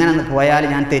തോന്നുകയാണ് ഇങ്ങനെ പോയാൽ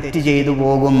ഞാൻ തെറ്റ് ചെയ്തു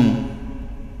പോകും.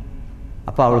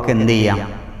 അപ്പോൾ അവൾക്ക് എന്ത് ചെയ്യാം?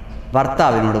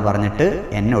 ഭർത്താവിനോട് പറഞ്ഞിട്ട്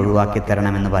എന്നെ ഒഴിവാക്കി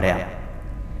തരണമെന്ന് പറയാം.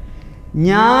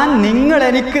 നിങ്ങൾ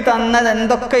എനിക്ക് തന്നത്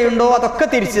എന്തൊക്കെയുണ്ടോ അതൊക്കെ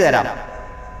തിരിച്ചു തരാം,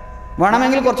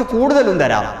 വേണമെങ്കിൽ കുറച്ച് കൂടുതലും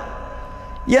തരാം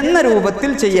എന്ന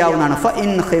രൂപത്തിൽ ചെയ്യാവുന്നതാണ്. ഫഇൻ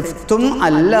ഖിഫ്തും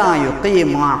അല്ലാ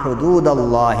യുഖീമാ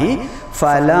ഹുദൂദല്ലാഹി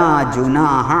ഫലാ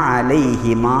ജുനാഹ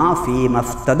അലൈഹിമാ ഫീമാ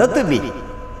ഇഫ്തദത് ബി.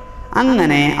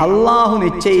 അങ്ങനെ അള്ളാഹു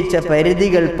നിശ്ചയിച്ച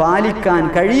പരിധികൾ പാലിക്കാൻ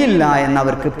കഴിയില്ല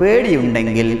എന്നവർക്ക്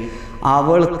പേടിയുണ്ടെങ്കിൽ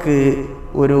അവൾക്ക്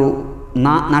ഒരു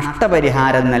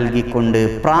നഷ്ടപരിഹാരം നൽകിക്കൊണ്ട്,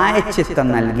 പ്രായശ്ചിത്തം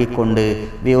നൽകിക്കൊണ്ട്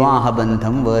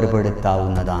വിവാഹബന്ധം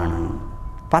വേർപെടുത്താവുന്നതാണ്.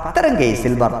 അത്തരം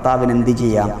കേസിൽ ഭർത്താവിന് എന്ത്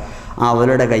ചെയ്യാം?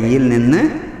 അവളുടെ കയ്യിൽ നിന്ന്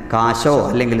കാശോ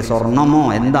അല്ലെങ്കിൽ സ്വർണമോ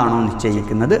എന്താണോ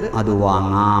നിശ്ചയിക്കുന്നത് അത്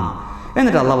വാങ്ങാം.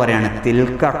 എന്നിട്ട് അല്ലാഹു പറയാണ്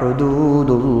തിൽക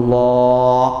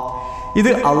ഹുദൂദുല്ലാഹ്,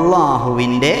 ഇത്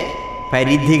അള്ളാഹുവിൻ്റെ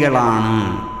പരിധികളാണ്.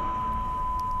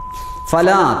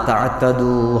 ഫലാ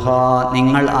തഅതദൂഹാ,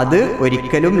 നിങ്ങൾ അത്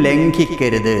ഒരിക്കലും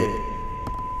ലംഘിക്കരുത്.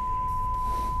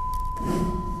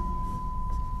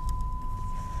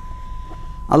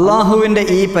 അള്ളാഹുവിൻ്റെ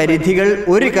ഈ പരിധികൾ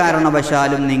ഒരു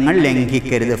കാരണവശാലും നിങ്ങൾ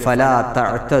ലംഘിക്കരുത്. ഫലാ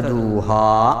തഅതദൂഹാ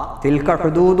തിൽക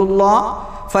ഹുദൂദുല്ലാഹ്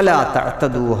ഫലാ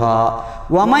തഅതദൂഹാ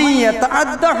വമൻ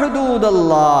യതഅദ്ദ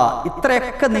ഹുദൂദല്ലാഹ്.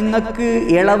 ഇത്രയൊക്കെ നിങ്ങൾക്ക്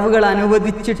ഇളവുകൾ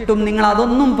അനുവദിച്ചിട്ടും നിങ്ങൾ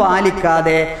അതൊന്നും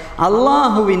പാലിക്കാതെ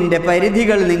അള്ളാഹുവിൻ്റെ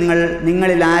പരിധികൾ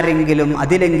നിങ്ങളിൽ ആരെങ്കിലും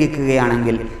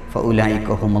അതിലംഘിക്കുകയാണെങ്കിൽ ഫഉലൈക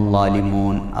ഹുമുൽ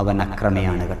ളാലിമൂൻ, അവൻ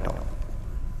അക്രമിയാണ് കേട്ടോ.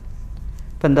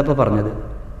 ഇപ്പം എന്താ പറഞ്ഞത്?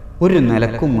 ഒരു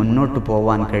നിലക്കും മുന്നോട്ട്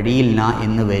പോകാൻ കഴിയില്ല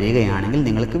എന്ന് വരികയാണെങ്കിൽ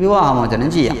നിങ്ങൾക്ക് വിവാഹമോചനം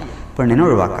ചെയ്യാം, പെണ്ണിനെ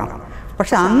ഒഴിവാക്കാം.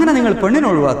 പക്ഷെ അങ്ങനെ നിങ്ങൾ പെണ്ണിനെ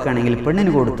ഒഴിവാക്കുകയാണെങ്കിൽ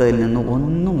പെണ്ണിന് കൊടുത്തതിൽ നിന്ന്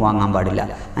ഒന്നും വാങ്ങാൻ പാടില്ല,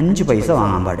 5 പൈസ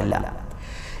വാങ്ങാൻ പാടില്ല.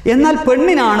 എന്നാൽ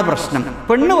പെണ്ണിനാണ് പ്രശ്നം.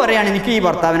 പെണ്ണ് പറയാണ് എനിക്ക് ഈ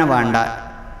ഭർത്താവിനെ വേണ്ട,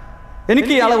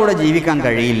 എനിക്ക് ഇയാളെ കൂടെ ജീവിക്കാൻ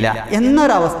കഴിയില്ല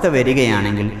എന്നൊരവസ്ഥ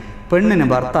വരികയാണെങ്കിൽ പെണ്ണിന്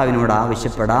ഭർത്താവിനോട്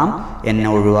ആവശ്യപ്പെടാം, എന്നെ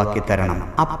ഒഴിവാക്കി തരണം.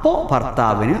 അപ്പോൾ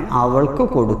ഭർത്താവിന് അവൾക്ക്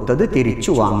കൊടുത്തത്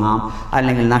തിരിച്ചു വാങ്ങാം,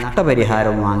 അല്ലെങ്കിൽ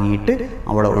നഷ്ടപരിഹാരം വാങ്ങിയിട്ട്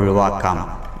അവളെ ഒഴിവാക്കാം.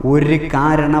 ഒരു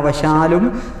കാരണവശാലും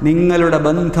നിങ്ങളുടെ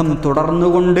ബന്ധം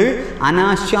തുടർന്നുകൊണ്ട്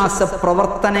അനാശ്വാസ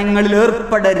പ്രവർത്തനങ്ങളിൽ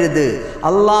ഏർപ്പെടരുത്.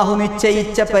 അള്ളാഹു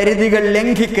നിശ്ചയിച്ച പരിധികൾ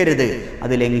ലംഘിക്കരുത്.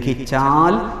 അത്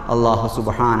ലംഘിച്ചാൽ അള്ളാഹു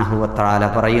സുബ്ഹാനഹു വ തആല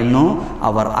പറയുന്നു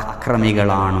അവർ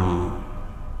അക്രമികളാണ്.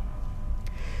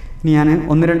 ഇനി ഞാൻ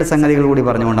 1-2 സംഗതികൾ കൂടി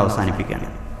പറഞ്ഞുകൊണ്ട് അവസാനിപ്പിക്കുകയാണ്.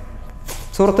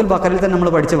 സൂറത്തുൽ ബഖറയിൽ തന്നെ നമ്മൾ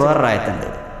പഠിച്ച വേറൊരു ആയത്തുണ്ട്.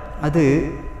 അത്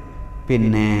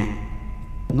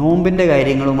നോമ്പിൻ്റെ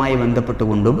കാര്യങ്ങളുമായി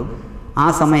ബന്ധപ്പെട്ടുകൊണ്ടും ആ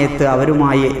സമയത്ത്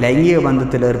അവരുമായി ലൈംഗിക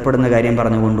ബന്ധത്തിൽ ഏർപ്പെടുന്ന കാര്യം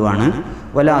പറഞ്ഞുകൊണ്ടുമാണ്.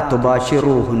 വലാ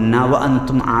തുബാശിറൂഹുന്ന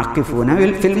വഅൻതും ആഖിഫൂന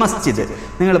ഫിൽ മസ്ജിദ്,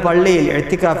 നിങ്ങൾ പള്ളിയിൽ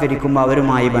ഇഅ്തികാഫിരിക്കുമ്പോൾ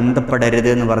അവരുമായി ബന്ധപ്പെടരുത്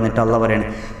എന്ന് പറഞ്ഞിട്ട് അല്ലാഹു പറയാണ്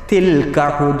തിൽക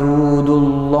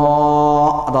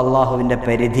ഹുദൂദുല്ലാഹ്, അത് അള്ളാഹുവിൻ്റെ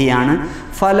പരിധിയാണ്.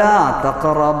 ഫലാ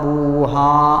തഖറബൂഹാ,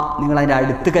 നിങ്ങൾ അതിൻ്റെ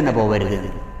അടുത്ത് തന്നെ പോകരുത്.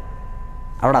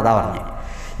 അവിടെ അതാ പറഞ്ഞത്.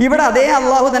 ഇവിടെ അതേ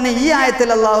അള്ളാഹു തന്നെ ഈ ആയത്തിൽ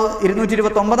അള്ളാഹു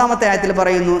 229 ആയത്തിൽ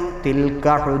പറയുന്നു തിൽക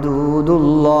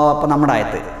ഹുദൂദുല്ലാഹ്. അപ്പം നമ്മുടെ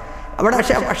ആയത്ത് അവിടെ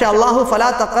പക്ഷെ അള്ളാഹു ഫലാ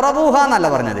തഖറബൂഹ എന്നല്ല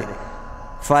പറഞ്ഞത്,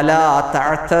 ഫലാ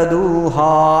തഅതദൂഹ,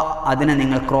 അതിനെ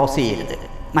നിങ്ങൾ ക്രോസ് ചെയ്യരുത്.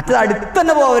 മറ്റത് അടുത്ത്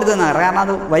തന്നെ പോകരുതെന്നാണ്, കാരണം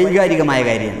അത് വൈകാരികമായ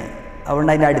കാര്യമാണ്.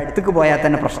 അതുകൊണ്ട് അതിൻ്റെ അടുത്തേക്ക് പോയാൽ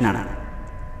തന്നെ പ്രശ്നമാണ്.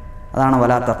 അതാണ്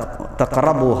ഫലാ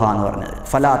തഖറബൂഹ എന്ന് പറഞ്ഞത്,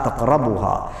 ഫലാ തഖറബൂഹ.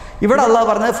 ഇവിടെ അള്ളാഹു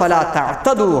പറഞ്ഞത് ഫലാ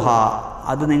തഅതദൂഹ,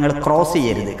 അത് നിങ്ങൾ ക്രോസ്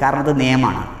ചെയ്യരുത്. കാരണം അത്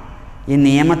നിയമമാണ്. ഈ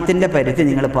നിയമത്തിൻ്റെ പരിധി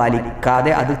നിങ്ങൾ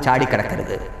പാലിക്കാതെ അത്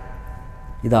ചാടിക്കിടക്കരുത്.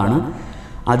 ഇതാണ്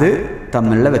അത്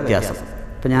തമ്മിലുള്ള വ്യത്യാസം.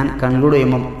 ഇപ്പം ഞാൻ കൺക്ലൂഡ്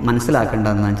ചെയ്യുമ്പോൾ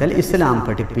മനസ്സിലാക്കേണ്ടതെന്ന് വെച്ചാൽ ഇസ്ലാം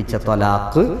പഠിപ്പിച്ച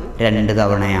ത്വലാഖ് 2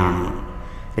 തവണയാണ്,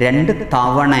 2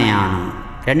 തവണയാണ്,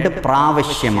 2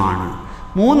 പ്രാവശ്യമാണ്.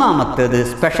 മൂന്നാമത്തേത്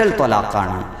സ്പെഷ്യൽ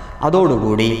ത്വലാഖാണ്.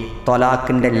 അതോടുകൂടി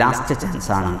ത്വലാഖിൻ്റെ ലാസ്റ്റ്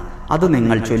ചാൻസാണ്. അത്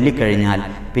നിങ്ങൾ ചൊല്ലിക്കഴിഞ്ഞാൽ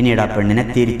പിന്നീട് ആ പെണ്ണിനെ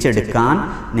തിരിച്ചെടുക്കാൻ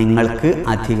നിങ്ങൾക്ക്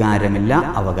അധികാരമില്ല,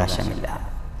 അവകാശമില്ല.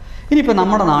 ഇനിയിപ്പോൾ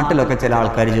നമ്മുടെ നാട്ടിലൊക്കെ ചില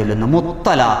ആൾക്കാർ ചൊല്ലുന്ന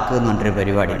മുത്തലാഖ് എന്ന് പറഞ്ഞൊരു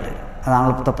പരിപാടിയുണ്ട്. അതാണ്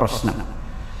ഇപ്പോഴത്തെ പ്രശ്നം.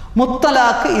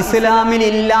 മുത്തലാഖ് ഇസ്ലാമിൽ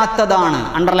ഇല്ലാത്തതാണ്,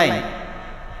 അണ്ടർലൈൻ.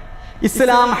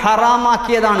 ഇസ്ലാം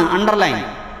ഹറാമാക്കിയതാണ്, അണ്ടർലൈൻ.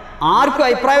 ആർക്കും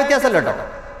അഭിപ്രായ വ്യത്യാസമല്ല കേട്ടോ.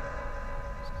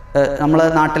 നമ്മളെ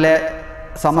നാട്ടിലെ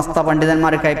സമസ്ത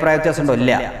പണ്ഡിതന്മാർക്ക് അഭിപ്രായ വ്യത്യാസമുണ്ടോ?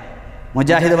 ഇല്ല.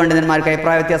 മുജാഹിദ് പണ്ഡിതന്മാർക്ക്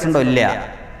അഭിപ്രായ വ്യത്യാസമുണ്ടോ? ഇല്ല.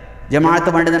 ജമാഅത്ത്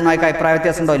പണ്ഡിതന്മാർക്ക് അഭിപ്രായ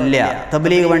വ്യത്യാസമുണ്ടോ? ഇല്ല.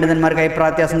 തബ്ലീഗ് പണ്ഡിതന്മാർക്ക് അഭിപ്രായ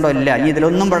വ്യത്യാസമുണ്ടോ? ഇല്ല. ഇനി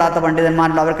ഇതിലൊന്നും പെടാത്ത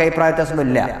പണ്ഡിതന്മാരുണ്ട്, അവർക്ക് അഭിപ്രായ വ്യത്യാസമുണ്ടോ?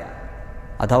 ഇല്ല.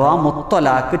 അഥവാ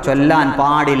മുത്തലാഖ് ചൊല്ലാൻ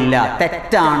പാടില്ല,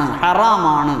 തെറ്റാണ്,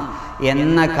 ഹറാമാണ്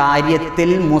എന്ന കാര്യത്തിൽ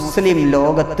മുസ്ലിം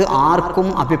ലോകത്ത് ആർക്കും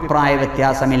അഭിപ്രായ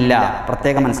വ്യത്യാസമില്ല.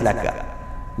 പ്രത്യേകം മനസ്സിലാക്കുക.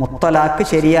 മുത്തലാഖ്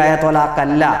ശരിയായ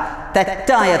ത്വലാഖല്ല,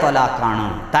 തെറ്റായ ത്വലാഖാണ്,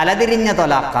 തലതിരിഞ്ഞ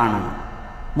ത്വലാഖാണ്.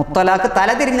 മുത്തലാഖ്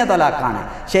തലതിരിഞ്ഞ ത്വലാഖാണ്,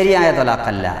 ശരിയായ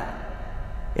ത്വലാഖല്ല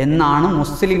എന്നാണ്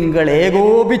മുസ്ലിംകൾ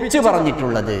ഏകോപിച്ച്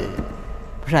പറഞ്ഞിട്ടുള്ളത്.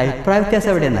 പക്ഷെ അഭിപ്രായ വ്യത്യാസം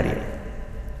എവിടെയെന്നറിയാം.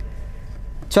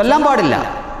 ചൊല്ലാൻ പാടില്ല,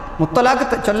 മുത്തലാഖ്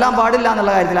ചൊല്ലാൻ പാടില്ല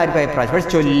എന്നുള്ള കാര്യത്തിൽ ആർക്കും അഭിപ്രായം. പക്ഷെ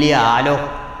ചൊല്ലിയാലോ,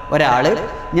 ഒരാൾ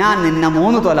ഞാൻ നിന്നെ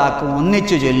 3 ത്വലാഖും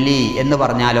ഒന്നിച്ചു ചൊല്ലി എന്ന്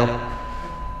പറഞ്ഞാലോ,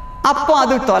 അപ്പോൾ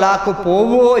അത് ത്വലാഖ്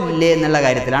പോവോ ഇല്ലേ എന്നുള്ള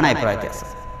കാര്യത്തിലാണ് അഭിപ്രായ വ്യത്യാസം.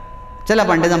 ചില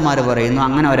പണ്ഡിതന്മാർ പറയുന്നു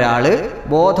അങ്ങനെ ഒരാൾ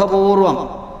ബോധപൂർവം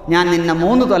ഞാൻ നിന്നെ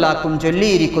 3 ത്വലാഖും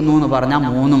ചൊല്ലിയിരിക്കുന്നു എന്ന് പറഞ്ഞാൽ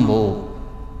 3ഉം പോവും.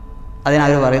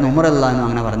 അതിനവർ പറയുന്നു ഉമർ അള്ളാഹു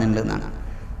അങ്ങനെ പറഞ്ഞിട്ടുണ്ട് എന്നാണ്.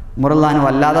 ഉമർ അള്ളാഹു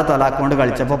വല്ലാതെ ത്വലാഖ് കൊണ്ട്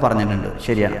കളിച്ചപ്പോൾ പറഞ്ഞിട്ടുണ്ട്,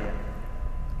 ശരിയാണ്.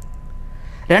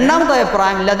 രണ്ടാമത്തെ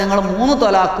അഭിപ്രായമില്ല, നിങ്ങൾ 3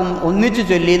 ത്വലാഖും ഒന്നിച്ചു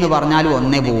ചൊല്ലി എന്ന് പറഞ്ഞാലും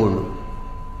ഒന്നേ പോവുള്ളൂ.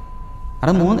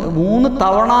 അത് 3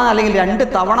 തവണ അല്ലെങ്കിൽ 2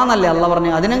 തവണ എന്നല്ലേ അള്ള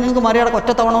പറഞ്ഞു. അതിനെ നിങ്ങൾക്ക് മറികടക്ക് ഒറ്റ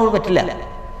തവണ പോലും പറ്റില്ല.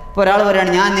 ഇപ്പോൾ ഒരാൾ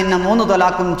പറയുകയാണ് ഞാൻ നിന്നെ 3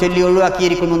 ത്വലാഖും ചൊല്ലി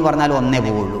ഒഴിവാക്കിയിരിക്കുന്നു എന്ന് പറഞ്ഞാൽ ഒന്നേ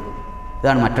പോവുള്ളൂ.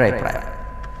 ഇതാണ് മറ്റൊരു അഭിപ്രായം.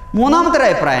 മൂന്നാമത്തെ ഒരു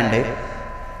അഭിപ്രായമുണ്ട്,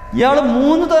 ഇയാൾ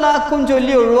 3 ത്വലാഖും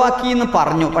ചൊല്ലി ഒഴിവാക്കി എന്ന്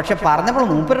പറഞ്ഞു, പക്ഷെ പറഞ്ഞപ്പോൾ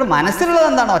മൂപ്പരുടെ മനസ്സിലുള്ളത്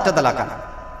എന്താണ്? ഒറ്റ ത്വലാഖാണ്.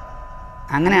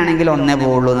 അങ്ങനെയാണെങ്കിൽ ഒന്നേ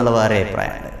പോവുള്ളൂ എന്നുള്ള വേറെ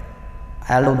അഭിപ്രായമുണ്ട്.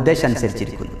 അയാളുടെ ഉദ്ദേശം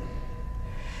അനുസരിച്ചിരിക്കുന്നു.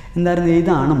 എന്തായിരുന്നു?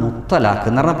 ഇതാണ് മുത്തലാഖ്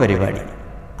എന്ന് പറഞ്ഞ പരിപാടി.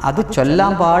 അത്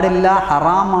ചൊല്ലാൻ പാടില്ല,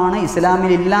 ഹറാമാണ്,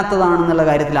 ഇസ്ലാമിൽ ഇല്ലാത്തതാണെന്നുള്ള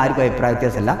കാര്യത്തിൽ ആർക്കും അഭിപ്രായ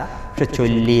വ്യത്യാസമല്ല. പക്ഷെ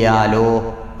ചൊല്ലിയാലോ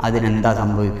അതിനെന്താ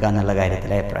സംഭവിക്കുക എന്നുള്ള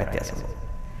കാര്യത്തിൽ അഭിപ്രായ വ്യത്യാസമുള്ളൂ.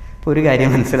 ഇപ്പോൾ ഒരു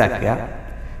കാര്യം മനസ്സിലാക്കുക,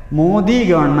 മോദി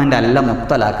ഗവൺമെൻറ് അല്ല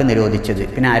മുത്തലാഖ് നിരോധിച്ചത്.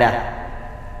 പിന്നെ ആരാ?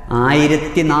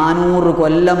 1400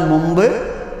 കൊല്ലം മുമ്പ്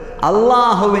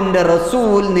അള്ളാഹുവിൻ്റെ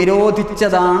റസൂൽ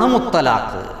നിരോധിച്ചതാണ്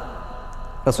മുത്തലാഖ്.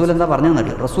 റസൂൽ എന്താ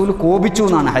പറഞ്ഞതെന്നറിയോ? റസൂൽ കോപിച്ചു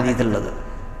എന്നാണ് ഹദീസിലുള്ളത്.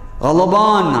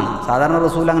 ഗളബാൻ എന്നാണ്. സാധാരണ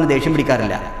റസൂൽ അങ്ങനെ ദേഷ്യം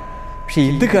പിടിക്കാറില്ല. പക്ഷെ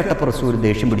ഇത് കേട്ടപ്പോൾ റസൂൽ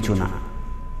ദേഷ്യം പിടിച്ചു എന്നാണ്.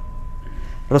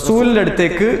 റസൂലിൻ്റെ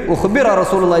അടുത്തേക്ക് ഉഖ്ബിറ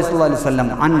റസൂലുള്ളാഹി സ്വല്ലല്ലാഹു അലൈഹി വസല്ലം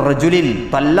അൻ റജുലിൻ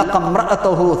തല്ലഖ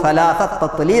ഇംറഅതഹു 3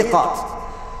 തത്ലീഖാത്ത്.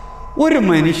 ഒരു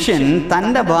മനുഷ്യൻ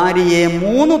തൻ്റെ ഭാര്യയെ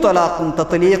 3 ത്വലാഖും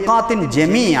തത്ലീഖാത്തിൻ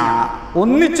ജമീഅ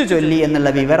ഒന്നിച്ചു ചൊല്ലി എന്നുള്ള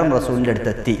വിവരം റസൂലിൻ്റെ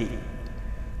അടുത്തെത്തി.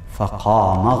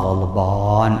 ഫഖാമ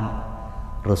ഗളബാൻ.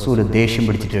 റസൂൽ ദേഷ്യം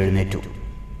പിടിച്ചിട്ട് എഴുന്നേറ്റു.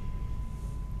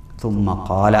 ثم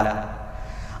قال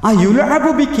أيلعب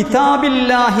بكتاب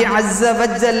الله عز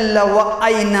وجل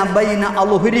وأين بين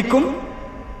أظهركم.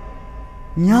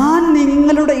 ഞാൻ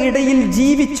നിങ്ങളുടെ ഇടയിൽ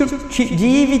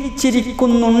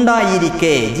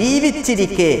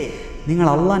ജീവിച്ചിരിക്കെ നിങ്ങൾ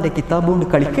അള്ളാൻ്റെ കിതാബ് കൊണ്ട്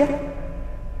കളിക്കുക.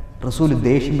 റസൂൽ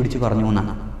ദേഷ്യം പിടിച്ച് പറഞ്ഞു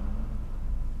എന്നാണ്.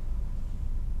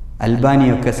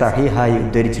 അൽബാനിയൊക്കെ സഹീഹായി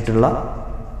ഉദ്ധരിച്ചിട്ടുള്ള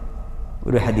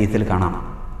ഒരു ഹദീസിൽ കാണാം.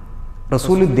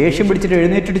 റസൂൽ ദേഷ്യം പിടിച്ചിട്ട്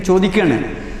എഴുന്നേറ്റിട്ട് ചോദിക്കുകയാണ്,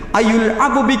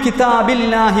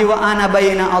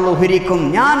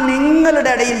 ഞാൻ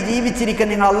നിങ്ങളുടെ ഇടയിൽ ജീവിച്ചിരിക്കുക,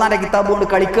 നിങ്ങൾ അള്ളാന്റെ കിതാബ് കൊണ്ട്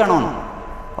കളിക്കണോ?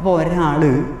 അപ്പോൾ ഒരാൾ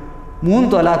 3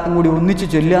 ത്വലാഖും കൂടി ഒന്നിച്ച്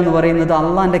ചൊല്ലുക എന്ന് പറയുന്നത്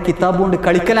അള്ളാന്റെ കിതാബ് കൊണ്ട്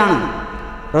കളിക്കലാണ്.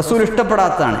 റസൂൽ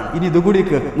ഇഷ്ടപ്പെടാത്തതാണ്. ഇനി ഇതുകൂടി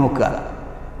നോക്കുക.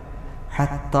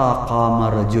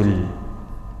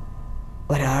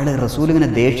 ഒരാൾ റസൂൽ ഇങ്ങനെ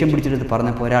ദേഷ്യം പിടിച്ചിട്ട്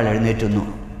പറഞ്ഞപ്പോൾ ഒരാൾ എഴുന്നേറ്റുന്നു.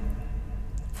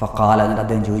 ഫഖാല, എന്നിട്ട്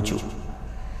അദ്ദേഹം ചോദിച്ചു,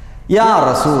 യാ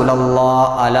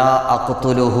റസൂലല്ലാഹ് അലാ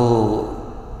അഖ്തുലുഹു.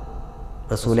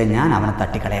 റസൂലെ ഞാൻ അവനെ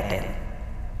തട്ടിക്കളയട്ടെ എന്ന്.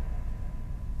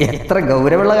 എത്ര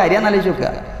ഗൗരവമുള്ള കാര്യമാണെന്ന് ആലോചിച്ച്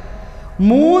നോക്കുക.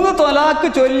 3 ത്വലാഖ്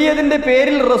ചൊല്ലിയതിൻ്റെ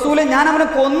പേരിൽ റസൂലെ ഞാൻ അവനെ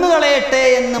കൊന്നുകളയട്ടെ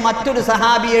എന്ന് മറ്റൊരു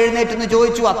സഹാബി എഴുന്നേറ്റെന്ന്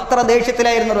ചോദിച്ചു. അത്ര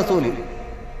ദേഷ്യത്തിലായിരുന്നു റസൂല്.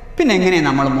 പിന്നെ എങ്ങനെയാണ്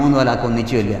നമ്മൾ 3 ത്വലാഖ്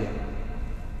ഒന്നിച്ചു ചൊല്ലുക?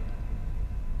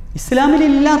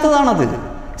 ഇസ്ലാമിലില്ലാത്തതാണത്,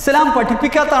 ഇസ്ലാം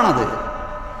പഠിപ്പിക്കാത്തതാണത്.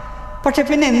 പക്ഷെ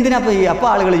പിന്നെ എന്തിനാ അപ്പോൾ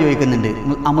ആളുകൾ ചോദിക്കുന്നുണ്ട്,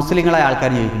 അമുസ്ലിങ്ങളായ ആൾക്കാർ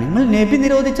ചോദിക്കുന്നു, നിങ്ങൾ നബി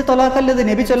നിരോധിച്ച തൊലാഖല്ലത്,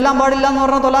 നബി ചൊല്ലാൻ പാടില്ല എന്ന്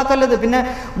പറഞ്ഞ തൊലാഖല്ലത്, പിന്നെ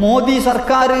മോദി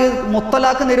സർക്കാർ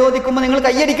മുത്തലാഖ് നിരോധിക്കുമ്പോൾ നിങ്ങൾ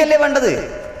കയ്യടിക്കല്ലേ വേണ്ടത്?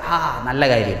 നല്ല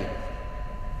കാര്യം.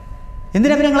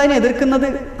 എന്തിനാ പിന്നെ നിങ്ങളതിനെ എതിർക്കുന്നത്?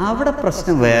 അവിടെ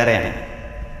പ്രശ്നം വേറെയാണ്.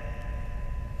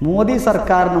 മോദി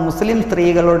സർക്കാരിന് മുസ്ലിം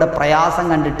സ്ത്രീകളുടെ പ്രയാസം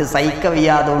കണ്ടിട്ട്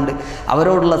സഹിക്കവയ്യാതുകൊണ്ട്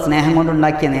അവരോടുള്ള സ്നേഹം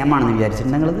കൊണ്ടുണ്ടാക്കിയ നിയമമാണെന്ന്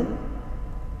വിചാരിച്ചിട്ടുണ്ടെങ്കിലത്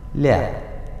ഇല്ല.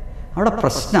 അവിടെ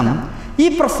പ്രശ്നം, ഈ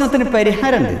പ്രശ്നത്തിന്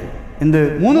പരിഹാരമുണ്ട്. എന്ത്?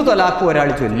 3 ത്വലാഖ് ഒരാൾ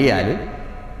ചൊല്ലിയാൽ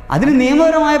അതിന്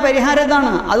നിയമപരമായ പരിഹാരം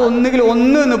എന്താണ്? അത് ഒന്നുകിൽ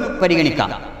 1 എന്ന്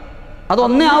പരിഗണിക്കാം, അത്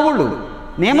 1 ആവുള്ളൂ.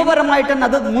 നിയമപരമായിട്ട് തന്നെ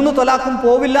അത് 3 ത്വലാഖും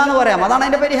പോവില്ല എന്ന് പറയാം. അതാണ്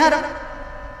അതിൻ്റെ പരിഹാരം.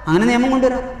 അങ്ങനെ നിയമം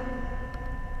കൊണ്ടുവരാം.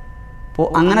 അപ്പോൾ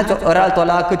അങ്ങനെ ഒരാൾ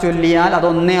ത്വലാഖ് ചൊല്ലിയാൽ അത്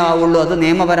 1 ആവുള്ളൂ, അത്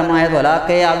നിയമപരമായ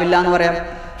ത്വലാഖേ ആവില്ല എന്ന് പറയാം.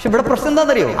 പക്ഷെ ഇവിടെ പ്രശ്നം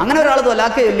എന്താണെന്നറിയോ? അങ്ങനെ ഒരാൾ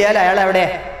ത്വലാഖ് ചൊല്ലിയാൽ അയാൾ എവിടെ?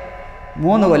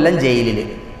 3 കൊല്ലം ജയിലിൽ.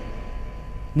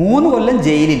 3 കൊല്ലം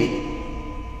ജയിലിൽ.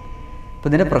 ഇപ്പം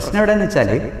ഇതിൻ്റെ പ്രശ്നം എവിടെയെന്ന് വെച്ചാൽ,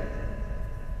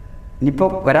 ഇനിയിപ്പോൾ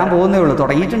വരാൻ പോകുന്നേ ഉള്ളൂ,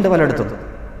 തുടങ്ങിയിട്ടുണ്ട് പലയിടത്തും.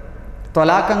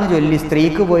 ത്വലാഖ് അങ്ങ് ചൊല്ലി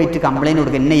സ്ത്രീക്ക് പോയിട്ട് കംപ്ലയിൻറ്റ്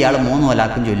കൊടുക്കുക, എന്നെ ഇയാൾ 3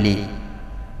 ത്വലാഖും ചൊല്ലി.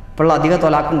 ഇപ്പോഴുള്ള അധിക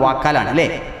ത്വലാഖും വാക്കാലാണ് അല്ലേ,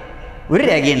 ഒരു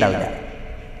രേഖയുണ്ടാവില്ല.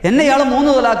 എന്നെ ഇയാൾ 3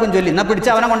 ത്വലാഖും ചൊല്ലി, എന്നാൽ പിടിച്ച്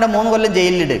അവനെ കൊണ്ട് 3 കൊല്ലം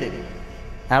ജയിലിലിട്ട്.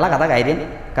 അയാളെ കഥ കാര്യം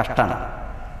കഷ്ടമാണ്.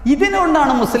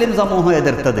 ഇതിനുകൊണ്ടാണ് മുസ്ലിം സമൂഹം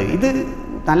എതിർത്തത്. ഇത്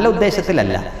നല്ല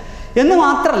ഉദ്ദേശത്തിലല്ല. എന്ന്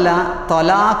മാത്രമല്ല,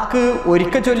 ത്വലാഖ്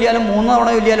ഒരിക്കൽ ചൊല്ലിയാലും 3 തവണ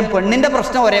ചൊല്ലിയാലും പെണ്ണിൻ്റെ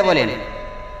പ്രശ്നം ഒരേപോലെയാണ്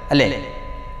അല്ലേ?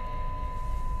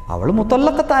 അവൾ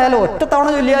മുത്തല്ലഖത്തായാലും ഒറ്റ തവണ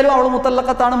ചൊല്ലിയാലും അവൾ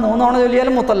മുത്തല്ലഖത്താണ്, 3 തവണ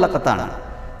ചൊല്ലിയാലും മുത്തല്ലഖത്താണ്.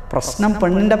 പ്രശ്നം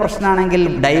പെണ്ണിൻ്റെ പ്രശ്നമാണെങ്കിൽ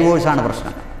ഡൈവോഴ്സാണ്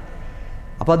പ്രശ്നം.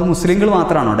 അപ്പോൾ അത് മുസ്ലിങ്ങൾ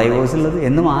മാത്രമാണോ ഡൈവോഴ്സ് ഉള്ളത്?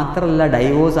 എന്ന് മാത്രമല്ല,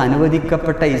 ഡൈവോഴ്സ്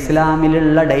അനുവദിക്കപ്പെട്ട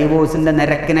ഇസ്ലാമിലുള്ള ഡൈവോഴ്സിൻ്റെ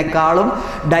നിരക്കിനേക്കാളും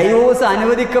ഡൈവോഴ്സ്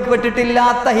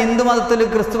അനുവദിക്കപ്പെട്ടിട്ടില്ലാത്ത ഹിന്ദു മതത്തിലും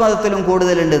ക്രിസ്തു മതത്തിലും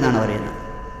കൂടുതലുണ്ട് എന്നാണ് പറയുന്നത്.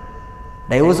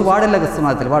 ഡൈവോഴ്സ് പാടില്ല ക്രിസ്തു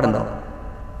മതത്തിൽ, പാടുണ്ടോ?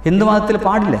 ഹിന്ദു മതത്തിൽ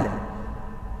പാടില്ല.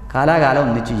 കാലാകാലം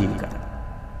ഒന്നിച്ച് ജീവിക്കണം.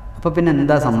 അപ്പോൾ പിന്നെ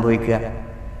എന്താ സംഭവിക്കുക?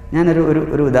 ഞാനൊരു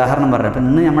ഒരു ഉദാഹരണം പറഞ്ഞു. അപ്പം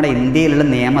ഇന്ന് നമ്മുടെ ഇന്ത്യയിലുള്ള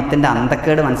നിയമത്തിൻ്റെ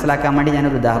അന്തക്കേട് മനസ്സിലാക്കാൻ വേണ്ടി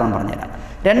ഞാനൊരു ഉദാഹരണം പറഞ്ഞുതരാം.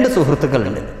 2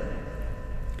 സുഹൃത്തുക്കളുണ്ട്.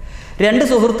 2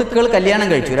 സുഹൃത്തുക്കൾ കല്യാണം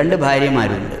കഴിച്ചു, 2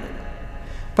 ഭാര്യമാരുണ്ട്.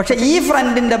 പക്ഷെ ഈ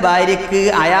ഫ്രണ്ടിൻ്റെ ഭാര്യയ്ക്ക്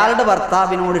അയാളുടെ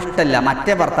ഭർത്താവിനോട് ഇഷ്ടമല്ല,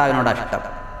 മറ്റേ ഭർത്താവിനോടാണ് ഇഷ്ടം.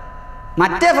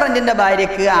 മറ്റേ ഫ്രണ്ടിൻ്റെ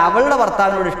ഭാര്യയ്ക്ക് അവളുടെ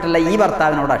ഭർത്താവിനോട് ഇഷ്ടമല്ല, ഈ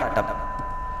ഭർത്താവിനോടാണ് ഇഷ്ടം.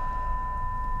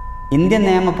 ഇന്ത്യൻ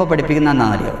നിയമം ഇപ്പോൾ പഠിപ്പിക്കുന്ന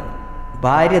എന്താണെന്നറിയോ?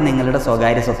 ഭാര്യ നിങ്ങളുടെ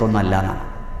സ്വകാര്യ സ്വത്തൊന്നും അല്ല എന്നാണ്.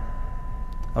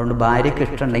 അതുകൊണ്ട് ഭാര്യയ്ക്ക്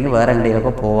ഇഷ്ടമുണ്ടെങ്കിൽ വേറെ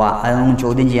എവിടെയൊക്കെ പോവാം, അതൊന്നും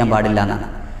ചോദ്യം ചെയ്യാൻ പാടില്ല എന്നാണ്.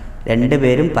 2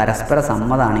 പേരും പരസ്പര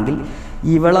സമ്മതമാണെങ്കിൽ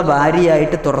ഇവളെ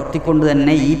ഭാര്യയായിട്ട് തുറത്തിക്കൊണ്ട്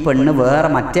തന്നെ ഈ പെണ്ണ് വേറെ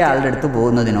മറ്റേ ആളുടെ അടുത്ത്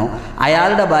പോകുന്നതിനോ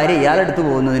അയാളുടെ ഭാര്യ ഇയാളുടെ അടുത്ത്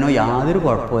പോകുന്നതിനോ യാതൊരു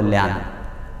കുഴപ്പമില്ല.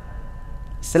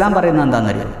 ഇസ്ലാം പറയുന്നത്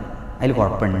എന്താണെന്നറിയോ? അതിൽ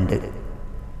കുഴപ്പമുണ്ട്.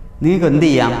 നിങ്ങൾക്ക് എന്ത്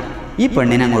ചെയ്യാം? ഈ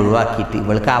പെണ്ണിനെ അങ്ങ് ഒഴിവാക്കിയിട്ട്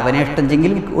ഇവൾക്ക് അവനെ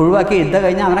ഇഷ്ടമെങ്കിൽ ഒഴിവാക്കി യുദ്ധ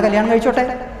കഴിഞ്ഞാൽ അവനെ കല്യാണം കഴിച്ചോട്ടെ,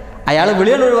 അയാൾ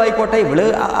വിളികൾ ഒഴിവായിക്കോട്ടെ, ഇവള്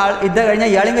യുദ്ധ കഴിഞ്ഞാൽ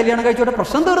ഇയാളെയും കല്യാണം കഴിച്ചോട്ടെ,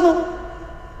 പ്രശ്നം തീർന്നു.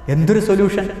 എന്തൊരു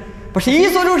സൊല്യൂഷൻ! പക്ഷേ ഈ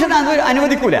സൊല്യൂഷൻ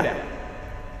അനുവദിക്കൂല.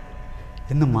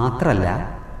 എന്ന് മാത്രമല്ല,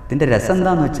 ഇതിൻ്റെ രസം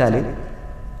എന്താണെന്ന് വെച്ചാൽ,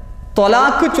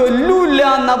 ത്വലാഖ് ചൊല്ലൂല്ല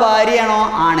എന്ന ഭാര്യയാണോ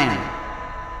ആണാണ്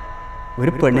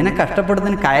ഒരു പെണ്ണിനെ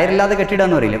കഷ്ടപ്പെടുന്നതിന് കയറില്ലാതെ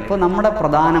കെട്ടിടാന്ന് പറയില്ല. ഇപ്പോൾ നമ്മുടെ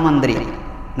പ്രധാനമന്ത്രി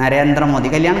നരേന്ദ്രമോദി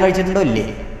കല്യാണം കഴിച്ചിട്ടുണ്ടോ? ഇല്ലേ?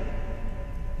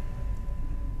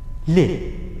 ഇല്ലേ?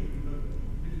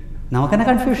 നമുക്കെന്നെ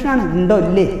കൺഫ്യൂഷനാണ്, ഉണ്ടോ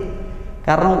ഇല്ലേ?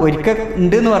 കാരണം ഒരിക്കൽ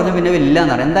ഉണ്ട് എന്ന് പറഞ്ഞു, പിന്നെ ഇല്ല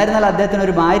എന്ന് പറയും. എന്തായിരുന്നാലും അദ്ദേഹത്തിന്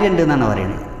ഒരു ഭാര്യ ഉണ്ട് എന്നാണ്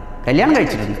പറയുന്നത്. കല്യാണം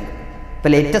കഴിച്ചിട്ടുണ്ട്.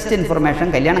 ഇപ്പോൾ ലേറ്റസ്റ്റ് ഇൻഫർമേഷൻ,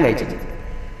 കല്യാണം കഴിച്ചിട്ടുണ്ട്.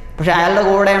 പക്ഷെ അയാളുടെ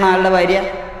കൂടെയാണോ അയാളുടെ ഭാര്യ?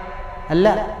 അല്ല.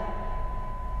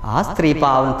 ആ സ്ത്രീ,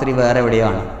 പാവം സ്ത്രീ, വേറെ എവിടെയോ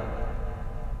ആണ്.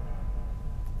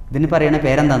 ഇതിന് പറയുന്ന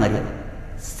പേരെന്താണെന്നറിയോ?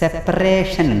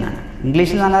 സെപ്പറേഷൻ എന്നാണ്.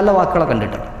 ഇംഗ്ലീഷിൽ നല്ല നല്ല വാക്കുകളൊക്കെ ഉണ്ട്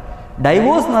കേട്ടോ.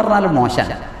 ഡൈവോഴ്സ് എന്ന് പറഞ്ഞാലും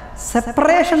മോശമാണ്.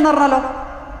 സെപ്പറേഷൻ എന്ന് പറഞ്ഞാലോ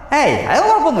അത്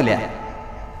കുഴപ്പമൊന്നുമില്ല.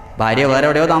 ഭാര്യ വേറെ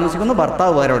എവിടെയോ താമസിക്കുന്നു,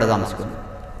 ഭർത്താവ് വേറെ എവിടെയോ താമസിക്കുന്നു.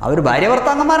 അവർ ഭാര്യ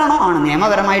ഭർത്താക്കന്മാരാണോ? ആണ്,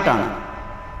 നിയമപരമായിട്ടാണ്.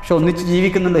 പക്ഷെ ഒന്നിച്ച്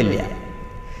ജീവിക്കുന്നുണ്ടോ? ഇല്ല.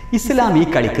 ഇസ്ലാം ഈ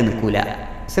കളിക്ക് നിൽക്കൂല.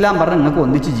 ഇസ്ലാം പറഞ്ഞാൽ നിങ്ങൾക്ക്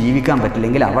ഒന്നിച്ച് ജീവിക്കാൻ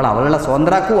പറ്റില്ലെങ്കിൽ അവളുടെ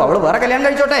സ്വന്തമാക്കൂ, അവൾ വേറെ കല്യാണം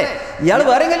കഴിച്ചോട്ടെ, ഇയാൾ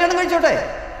വേറെ കല്യാണം കഴിച്ചോട്ടെ.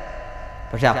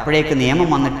 പക്ഷെ അപ്പോഴേക്ക് നിയമം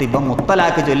വന്നിട്ട് ഇപ്പം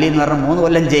മുത്തലാഖ് ചൊല്ലി എന്ന് പറഞ്ഞാൽ 3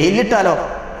 കൊല്ലം ജയിലിലിട്ടാലോ?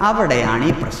 അവിടെയാണ്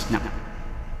ഈ പ്രശ്നം.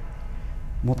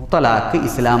 മുത്തലാഖ്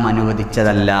ഇസ്ലാം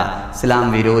അനുവദിച്ചതല്ല, ഇസ്ലാം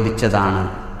വിരോധിച്ചതാണ്,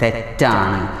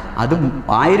 തെറ്റാണ്. അത്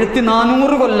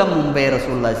 1400 കൊല്ലം മുമ്പേ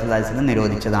റസൂലുള്ളാഹി സ്വല്ലല്ലാഹു അലൈഹി വസല്ലം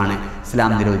നിരോധിച്ചതാണ്,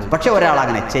 ഇസ്ലാം നിരോധിച്ചു. പക്ഷെ ഒരാൾ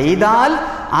അങ്ങനെ ചെയ്താൽ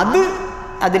അത്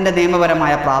അതിൻ്റെ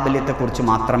നിയമപരമായ പ്രാബല്യത്തെക്കുറിച്ച്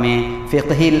മാത്രമേ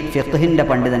ഫിഖ്ഹിൻ്റെ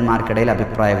പണ്ഡിതന്മാർക്കിടയിൽ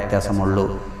അഭിപ്രായ വ്യത്യാസമുള്ളൂ.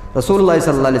 റസൂലുള്ളാഹി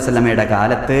സ്വല്ലല്ലാഹു അലൈഹി വസല്ലമയുടെ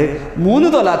കാലത്ത്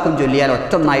 3 ത്വലാഖും ചൊല്ലിയാൽ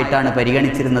ഒറ്റൊന്നായിട്ടാണ്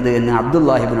പരിഗണിച്ചിരുന്നത് എന്ന്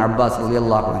അബ്ദുല്ലാഹി ഇബ്നു അബ്ബാസ്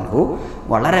റളിയല്ലാഹു അൻഹു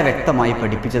വളരെ വ്യക്തമായി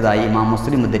പഠിപ്പിച്ചതായി ഇമാം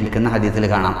മുസ്ലിം ഉദ്ധരിക്കുന്ന ഹദീസിൽ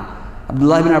കാണാം.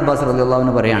 അബ്ദുല്ലാഹി ഇബ്നു അബ്ബാസ് റളിയല്ലാഹു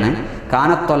അൻഹു പറയാണ്,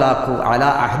 കാനത്ത് ത്വലാഖു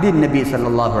അലാ അഹ്ദി നബി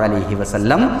സല്ലല്ലാഹു അലൈഹി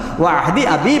വസല്ലം വ അഹ്ദി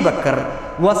അബീ ബക്കർ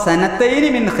വ സനതൈനി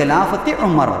മിൻ ഖിലാഫത്തി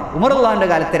ഉമർ. ഉമർ അള്ളാഹുവിൻ്റെ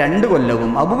കാലത്ത് 2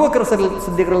 കൊല്ലവും അബൂബക്കർ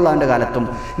സിദ്ദീഖ് അള്ളാഹുവിൻ്റെ കാലത്തും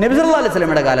നബി സല്ലല്ലാഹു അലൈഹി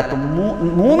വസല്ലമയുടെ കാലത്തും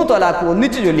 3 ത്വലാഖ്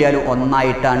ഒന്നിച്ചു ചൊല്ലിയാലും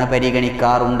ഒന്നായിട്ടാണ്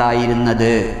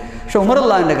പരിഗണിക്കാറുണ്ടായിരുന്നത്. പക്ഷെ ഉമർ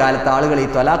അള്ളാഹുവിൻ്റെ കാലത്ത് ആളുകൾ ഈ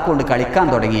ത്വലാഖ് കൊണ്ട് കളിക്കാൻ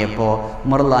തുടങ്ങിയപ്പോൾ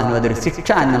ഉമർ അള്ളാഹു അതൊരു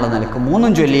ശിക്ഷ എന്നുള്ള നിലക്ക്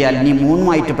 3 ചൊല്ലിയാൽ നീ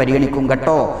 3 പരിഗണിക്കും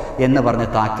കേട്ടോ എന്ന് പറഞ്ഞ്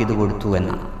താക്കീത് കൊടുത്തു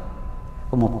എന്നാണ്.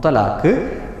 അപ്പോൾ മുത്തലാഖ്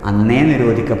അന്നേ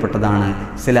നിരോധിക്കപ്പെട്ടതാണ്,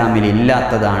 ഇസ്ലാമിൽ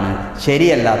ഇല്ലാത്തതാണ്,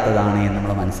 ശരിയല്ലാത്തതാണ് എന്ന്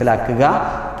നമ്മൾ മനസ്സിലാക്കുക.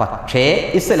 പക്ഷേ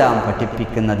ഇസ്ലാം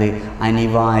പഠിപ്പിക്കുന്നത്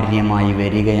അനിവാര്യമായി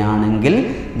വരികയാണെങ്കിൽ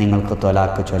നിങ്ങൾക്ക്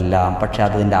ത്വലാഖ് ചൊല്ലാം. പക്ഷെ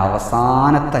അതിൻ്റെ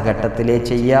അവസാനത്തെ ഘട്ടത്തിലേ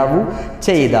ചെയ്യാവൂ.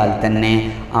 ചെയ്താൽ തന്നെ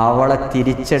അവളെ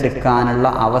തിരിച്ചെടുക്കാനുള്ള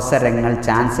അവസരങ്ങൾ,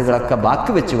 ചാൻസുകളൊക്കെ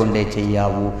ബാക്കി വെച്ചുകൊണ്ടേ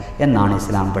ചെയ്യാവൂ എന്നാണ്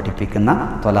ഇസ്ലാം പഠിപ്പിക്കുന്ന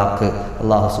ത്വലാഖ്.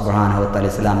 അല്ലാഹു സുബ്ഹാനഹു വ തആല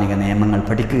ഇസ്ലാമിക നിയമങ്ങൾ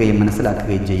പഠിക്കുകയും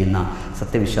മനസ്സിലാക്കുകയും ചെയ്യുന്ന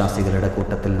സത്യവിശ്വാസികളുടെ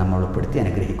കൂട്ടത്തിൽ നമ്മൾ ഉൾപ്പെടുത്തി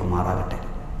അനുഗ്രഹിക്കുമാറാകട്ടെ.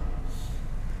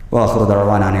 വാഖിറു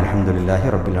ദഅ്വാനാ അൽഹംദുലില്ലാഹി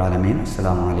റബ്ബിൽ ആലമീൻ.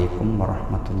 അസ്സലാമു അലൈക്കും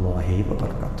വറഹ്മത്തുള്ളാഹി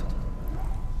വബറകാതുഹു.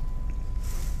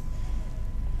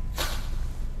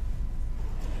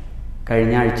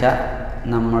 കഴിഞ്ഞ ആഴ്ച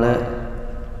നമ്മൾ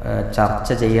ചർച്ച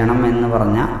ചെയ്യണം എന്ന്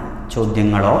പറഞ്ഞ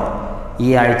ചോദ്യങ്ങളോ ഈ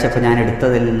ആഴ്ച ഇപ്പോൾ ഞാൻ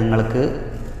എടുത്തതിൽ നിങ്ങൾക്ക്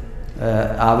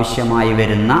ആവശ്യമായി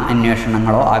വരുന്ന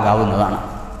അന്വേഷണങ്ങളോ ആകാവുന്നതാണ്.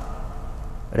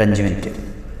 ഒരു 5 മിനിറ്റ്.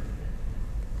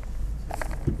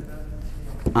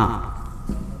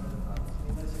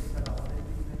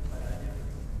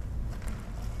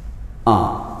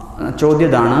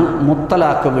 ചോദ്യതാണ്,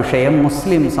 മുത്തലാഖ് വിഷയം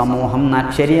മുസ്ലിം സമൂഹം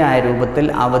ശരിയായ രൂപത്തിൽ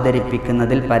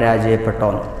അവതരിപ്പിക്കുന്നതിൽ പരാജയപ്പെട്ടോ?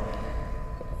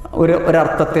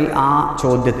 ഒരർത്ഥത്തിൽ ആ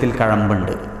ചോദ്യത്തിൽ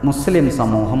കഴമ്പുണ്ട്. മുസ്ലിം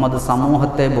സമൂഹം അത്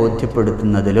സമൂഹത്തെ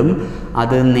ബോധ്യപ്പെടുത്തുന്നതിലും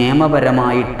അത്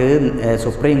നിയമപരമായിട്ട്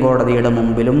സുപ്രീം കോടതിയുടെ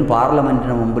മുമ്പിലും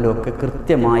പാർലമെൻറ്റിന് മുമ്പിലും ഒക്കെ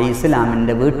കൃത്യമായി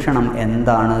ഇസ്ലാമിൻ്റെ വീക്ഷണം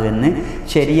എന്താണ് എന്ന്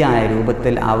ശരിയായ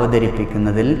രൂപത്തിൽ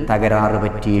അവതരിപ്പിക്കുന്നതിൽ തകരാറ്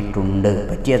പറ്റിയിട്ടുണ്ട്.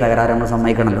 പറ്റിയ തകരാറ് നമ്മൾ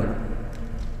സമ്മതിക്കണമല്ലോ.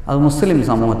 അത് മുസ്ലിം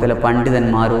സമൂഹത്തിലെ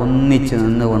പണ്ഡിതന്മാർ ഒന്നിച്ച്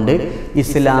നിന്നുകൊണ്ട്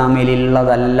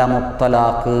ഇസ്ലാമിലുള്ളതല്ല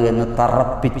മുത്തലാഖ് എന്ന്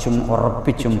തറപ്പിച്ചും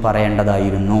ഉറപ്പിച്ചും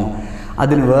പറയേണ്ടതായിരുന്നു.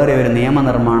 അതിന് വേറെ ഒരു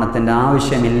നിയമനിർമ്മാണത്തിൻ്റെ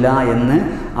ആവശ്യമില്ല എന്ന്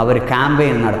അവർ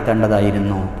ക്യാമ്പയിൻ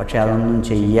നടത്തേണ്ടതായിരുന്നു. പക്ഷേ അതൊന്നും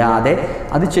ചെയ്യാതെ,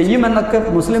 അത് ചെയ്യുമെന്നൊക്കെ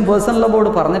മുസ്ലിം പേഴ്സണൽ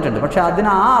ബോർഡ് പറഞ്ഞിട്ടുണ്ട്, പക്ഷേ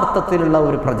അതിന് ആ അർത്ഥത്തിലുള്ള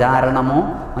ഒരു പ്രചാരണമോ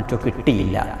മറ്റോ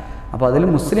കിട്ടിയില്ല. അപ്പോൾ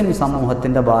അതിൽ മുസ്ലിം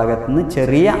സമൂഹത്തിൻ്റെ ഭാഗത്തുനിന്ന്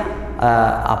ചെറിയ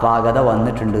അപാകത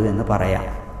വന്നിട്ടുണ്ട് എന്ന് പറയാം.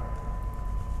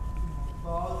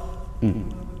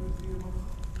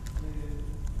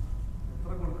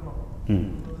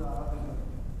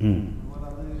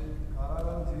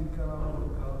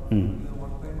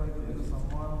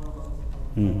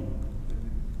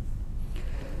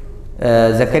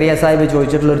 സക്കരിയ സാഹിബ്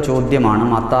ചോദിച്ചിട്ടുള്ളൊരു ചോദ്യമാണ്,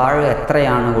 മത്താഴ്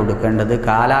എത്രയാണ് കൊടുക്കേണ്ടത്?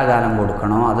 കാലാകാലം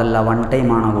കൊടുക്കണോ അതല്ല 1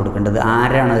 ടൈമാണോ കൊടുക്കേണ്ടത്?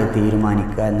 ആരാണ് അത്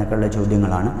തീരുമാനിക്കുക എന്നൊക്കെയുള്ള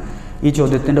ചോദ്യങ്ങളാണ്. ഈ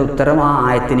ചോദ്യത്തിൻ്റെ ഉത്തരം ആ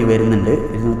ആയത്തിന് വരുന്നുണ്ട്.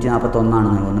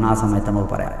 241 തോന്നുന്നു. ആ സമയത്ത്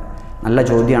നമുക്ക് പറയാം. നല്ല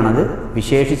ചോദ്യമാണത്,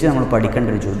 വിശേഷിച്ച് നമ്മൾ പഠിക്കേണ്ട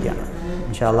ഒരു ചോദ്യമാണ്.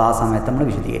 ഇൻഷാ അല്ലാഹ് ആ സമയത്ത് നമ്മൾ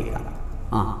വിശദീകരിക്കാം.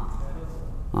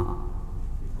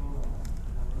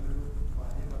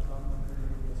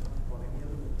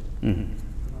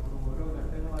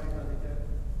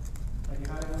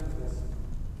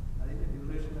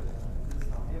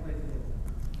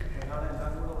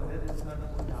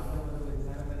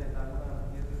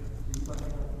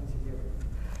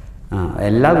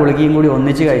 എല്ലാ ഗുളികയും കൂടി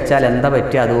ഒന്നിച്ച് കഴിച്ചാൽ എന്താ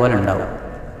പറ്റുക അതുപോലെ ഉണ്ടാവും.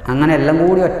 അങ്ങനെ എല്ലാം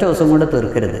കൂടി ഒറ്റ ദിവസം കൊണ്ട്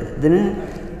തീർക്കരുത്. ഇതിന്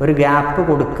ഒരു ഗ്യാപ്പ്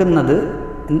കൊടുക്കുന്നത്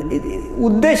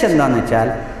ഉദ്ദേശം എന്താണെന്ന് വെച്ചാൽ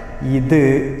ഇത്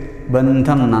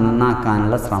ബന്ധം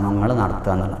നന്നാക്കാനുള്ള ശ്രമങ്ങൾ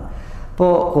നടത്തുക എന്നുള്ളത്.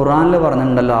 ഇപ്പോൾ ഖുർആനിൽ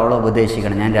പറഞ്ഞിട്ടുണ്ടല്ലോ, അവളെ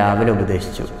ഉപദേശിക്കണം. ഞാൻ രാവിലെ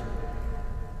ഉപദേശിച്ചു,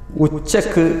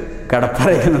 ഉച്ചക്ക്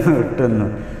കിടപ്പറയിൽ നിന്ന് വിട്ടുന്നു,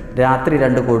 രാത്രി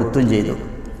 2 കൊടുത്തും ചെയ്തു.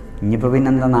 ഇനിയിപ്പോൾ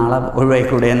പിന്നെന്താ നാളെ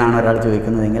ഒഴിവായിക്കൂടെ എന്നാണ് ഒരാൾ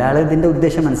ചോദിക്കുന്നതെങ്കിൽ അയാൾ ഇതിൻ്റെ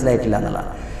ഉദ്ദേശം മനസ്സിലായിട്ടില്ല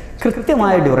എന്നുള്ളതാണ്.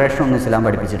 കൃത്യമായ ഡ്യൂറേഷൻ ഒന്നും ഇസ്ലാം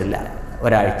പഠിപ്പിച്ചിട്ടില്ല.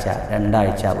 1 ആഴ്ച 2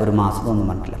 ആഴ്ച 1 മാസം ഒന്നും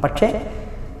പറഞ്ഞിട്ടില്ല. പക്ഷേ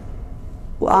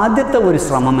ആദ്യത്തെ ഒരു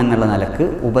ശ്രമം എന്നുള്ള നിലക്ക്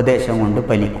ഉപദേശം കൊണ്ട്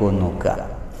ഫലിക്കുമെന്ന് നോക്കുക.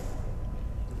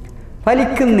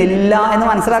 ഫലിക്കുന്നില്ല എന്ന്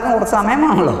മനസ്സിലാക്കാൻ കുറച്ച്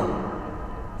സമയമാണല്ലോ.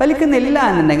 ഫലിക്കുന്നില്ല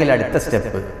എന്നുണ്ടെങ്കിൽ അടുത്ത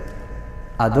സ്റ്റെപ്പ്,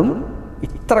 അതും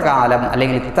ഇത്ര കാലം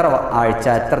അല്ലെങ്കിൽ ഇത്ര ആഴ്ച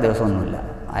ഇത്ര ദിവസമൊന്നുമില്ല,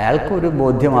 അയാൾക്കൊരു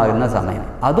ബോധ്യമാകുന്ന സമയം,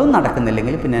 അതും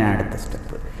നടക്കുന്നില്ലെങ്കിൽ പിന്നെ അടുത്ത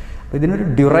സ്റ്റെപ്പ്. ഇതിനൊരു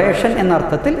ഡ്യൂറേഷൻ എന്ന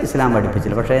അർത്ഥത്തിൽ ഇസ്ലാം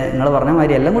പഠിപ്പിച്ചില്ല. പക്ഷേ നിങ്ങൾ പറഞ്ഞ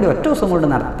മാതിരി എല്ലാം കൂടി ഒറ്റ ദിവസം കൊണ്ട്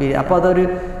നടത്തി, അപ്പോൾ അതൊരു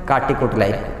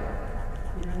കാട്ടിക്കൂട്ടലായിരിക്കും.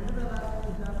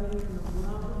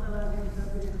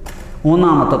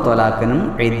 മൂന്നാമത്തെ ത്വലാഖിനും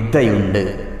ഇദ്ദയുണ്ട്.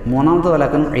 മൂന്നാമത്തെ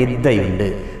ത്വലാഖിനും ഇദ്ദയുണ്ട്.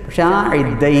 പക്ഷെ ആ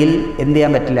ഇദ്ദയിൽ എന്ത്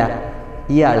ചെയ്യാൻ പറ്റില്ല?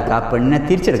 ഇയാൾക്ക് ആ പെണ്ണിനെ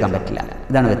തിരിച്ചെടുക്കാൻ പറ്റില്ല.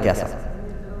 ഇതാണ് വ്യത്യാസം.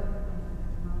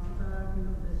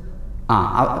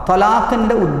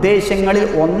 ത്വലാഖിൻ്റെ ഉദ്ദേശങ്ങളിൽ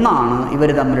ഒന്നാണ് ഇവർ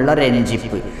തമ്മിലുള്ള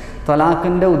രഞ്ജിപ്പ്.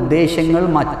 ത്വലാഖിൻ്റെ ഉദ്ദേശങ്ങൾ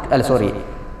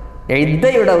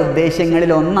ഇദ്ദയുടെ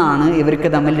ഉദ്ദേശങ്ങളിൽ ഒന്നാണ് ഇവർക്ക്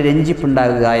തമ്മിൽ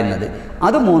രഞ്ജിപ്പുണ്ടാകുക എന്നത്.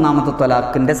 അത് മൂന്നാമത്തെ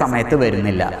ത്വലാഖിൻ്റെ സമയത്ത്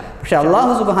വരുന്നില്ല. പക്ഷെ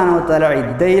അള്ളാഹു സുബ്ഹാനഹു വ തആല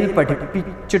ഇദ്ദയിൽ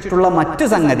പഠിപ്പിച്ചിട്ടുള്ള മറ്റ്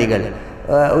സംഗതികൾ,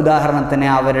 ഉദാഹരണത്തിന്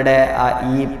അവരുടെ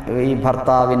ഈ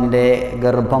ഭർത്താവിൻ്റെ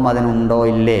ഗർഭം അതിനുണ്ടോ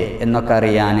ഇല്ലേ എന്നൊക്കെ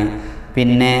അറിയാൻ,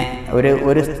 പിന്നെ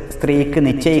ഒരു സ്ത്രീക്ക്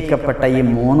നിശ്ചയിക്കപ്പെട്ട ഈ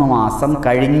 3 മാസം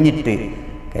കഴിഞ്ഞിട്ട്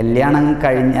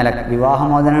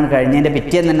വിവാഹമോചനം കഴിഞ്ഞതിൻ്റെ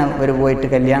പിറ്റേന്ന് തന്നെ അവർ പോയിട്ട്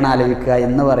കല്യാണം ആലോചിക്കുക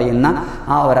എന്ന് പറയുന്ന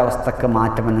ആ ഒരവസ്ഥക്ക്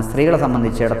മാറ്റമെന്ന് സ്ത്രീകളെ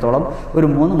സംബന്ധിച്ചിടത്തോളം ഒരു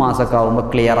 3 മാസമൊക്കെ ആകുമ്പോൾ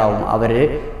ക്ലിയർ ആവും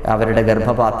അവരുടെ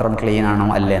ഗർഭപാത്രം ക്ലീൻ ആണോ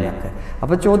അല്ലേ എന്നൊക്കെ.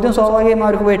 അപ്പോൾ ചോദ്യം സ്വാഭാവികമായി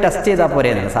അവർക്ക് പോയി ടെസ്റ്റ് ചെയ്താൽ പോരെ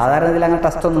എന്നല്ല. സാധാരണ ഇതിൽ അങ്ങനെ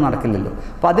ടെസ്റ്റൊന്നും നടക്കില്ലല്ലോ.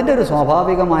 അപ്പോൾ അതിൻ്റെ ഒരു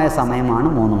സ്വാഭാവികമായ സമയമാണ്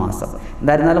 3 മാസം.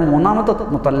 എന്തായിരുന്നാലും മൂന്നാമത്തെ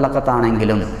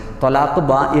മുത്തല്ലഖത്താണെങ്കിലും ത്വലാഖ്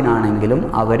ബാഇനാണെങ്കിലും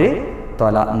അവർ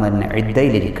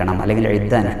ഇദ്ദയിലിരിക്കണം, അല്ലെങ്കിൽ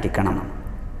ഇദ്ദ അനുഷ്ഠിക്കണം.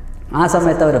 ആ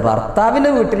സമയത്ത് അവർ ഭർത്താവിൻ്റെ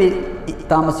വീട്ടിൽ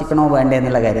താമസിക്കണോ വേണ്ടേ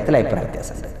എന്നുള്ള കാര്യത്തിൽ അഭിപ്രായ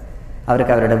വ്യത്യാസമുണ്ട്.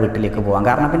 അവർക്ക് അവരുടെ വീട്ടിലേക്ക് പോകാം.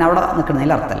 കാരണം പിന്നെ അവിടെ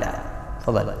നിൽക്കുന്നതിൽ അർത്ഥമല്ല.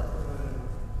 സ്വതല്ല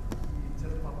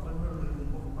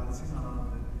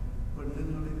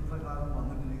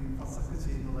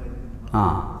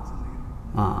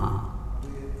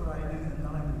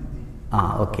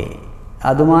ഓക്കെ.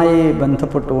 അതുമായി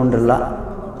ബന്ധപ്പെട്ടുകൊണ്ടുള്ള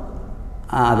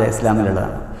അതെ,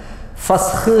 ഇസ്ലാമിലുള്ളതാണ്.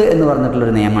 ഫസ്ഖ് എന്ന്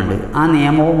പറഞ്ഞിട്ടുള്ളൊരു നിയമമുണ്ട്. ആ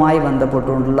നിയമവുമായി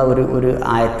ബന്ധപ്പെട്ടുകൊണ്ടുള്ള ഒരു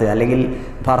ആയത്ത്, അല്ലെങ്കിൽ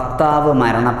ഭർത്താവ്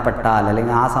മരണപ്പെട്ടാൽ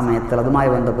അല്ലെങ്കിൽ ആ സമയത്ത് അതുമായി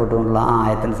ബന്ധപ്പെട്ടുകൊണ്ടുള്ള ആ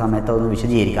ആയത്തിൻ്റെ സമയത്ത് അതൊന്ന്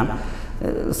വിശദീകരിക്കാം.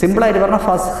 സിമ്പിളായിട്ട് പറഞ്ഞാൽ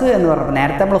ഫസ്ഖ് എന്ന് പറഞ്ഞപ്പോൾ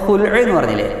നേരത്തെ നമ്മൾ ഹുൽ എന്ന്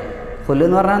പറഞ്ഞില്ലേ. ഹുൽ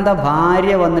എന്ന് പറഞ്ഞാൽ എന്താ?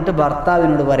 ഭാര്യ വന്നിട്ട്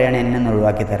ഭർത്താവിനോട് പറയുകയാണ് എന്നെ ഒന്ന്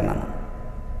ഒഴിവാക്കി തരണമെന്ന്.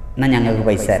 എന്നാൽ ഞങ്ങൾക്ക്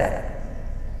പൈസ തരാം,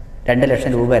 2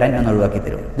 ലക്ഷം രൂപ തരാൻ എന്നെ ഒഴിവാക്കി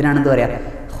തരും. ഇതിനാണെന്ത് പറയുക?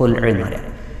 ഹുൽ എന്ന് പറയാം.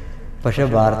 പക്ഷെ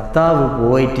ഭർത്താവ്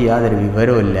പോയിട്ട് യാതൊരു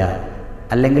വിവരവുമില്ല,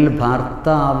 അല്ലെങ്കിൽ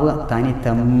ഭർത്താവ് തനി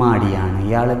തെമ്മാടിയാണ്,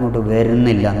 ഇയാളിങ്ങോട്ട്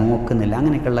വരുന്നില്ല, നോക്കുന്നില്ല,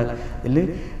 അങ്ങനെയൊക്കെയുള്ള ഇതിൽ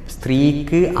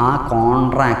സ്ത്രീക്ക് ആ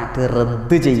കോൺട്രാക്റ്റ്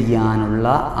റദ്ദ് ചെയ്യാനുള്ള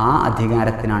ആ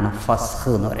അധികാരത്തിനാണ് ഫസ്ഖ്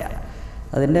എന്ന് പറയുക.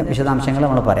 അതിൻ്റെ വിശദാംശങ്ങൾ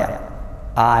നമ്മൾ പറയാം,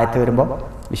 ആ ആയത്ത് വരുമ്പോൾ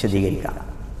വിശദീകരിക്കാം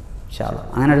ഇൻഷാ അല്ലാഹ്.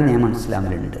 അങ്ങനെ ഒരു നിയമം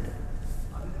ഇസ്ലാമിലുണ്ട്.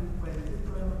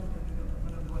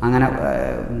 അങ്ങനെ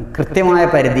കൃത്യമായ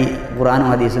പരിധി ഖുർആനും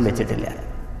ഹദീസും വെച്ചിട്ടില്ല.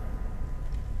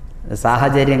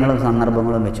 സാഹചര്യങ്ങളും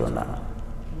സന്ദർഭങ്ങളും വെച്ചുകൊണ്ടാണ്.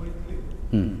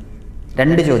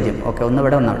 2 ചോദ്യം. ഓക്കെ, ഒന്ന്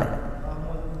ഇവിടെ ഒന്നവിടെ.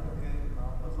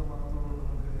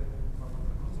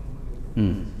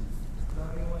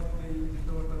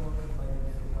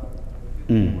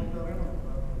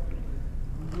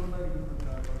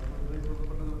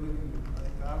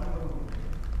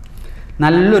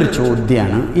 നല്ലൊരു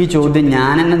ചോദ്യമാണ് ഈ ചോദ്യം.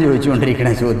 ഞാൻ തന്നെ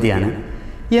ചോദിച്ചുകൊണ്ടിരിക്കുന്ന ചോദ്യമാണ്.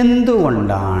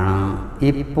 എന്തുകൊണ്ടാണ്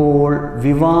ഇപ്പോൾ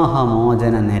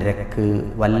വിവാഹമോചന നിരക്ക്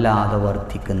വല്ലാതെ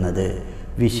വർദ്ധിക്കുന്നത്?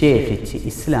 വിശേഷിച്ച്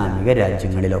ഇസ്ലാമിക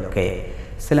രാജ്യങ്ങളിലൊക്കെ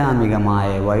ഇസ്ലാമികമായ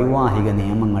വൈവാഹിക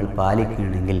നിയമങ്ങൾ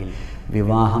പാലിക്കുകയാണെങ്കിൽ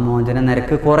വിവാഹമോചന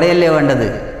നിരക്ക് കുറയല്ലേ വേണ്ടത്,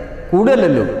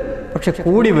 കൂടുതലല്ലോ. പക്ഷെ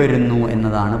കൂടി വരുന്നു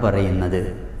എന്നതാണ് പറയുന്നത്.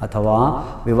 അഥവാ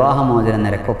വിവാഹമോചന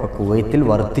നിരക്കൊക്കെ കുവൈത്തിൽ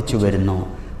വർദ്ധിച്ചു വരുന്നു.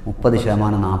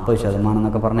 30%, 40%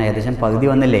 എന്നൊക്കെ പറഞ്ഞാൽ ഏകദേശം പകുതി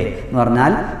വന്നില്ലേ എന്ന്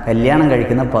പറഞ്ഞാൽ കല്യാണം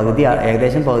കഴിക്കുന്ന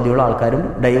ഏകദേശം പകുതിയുള്ള ആൾക്കാരും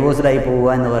ഡൈവോഴ്സ്ഡായി പോവുക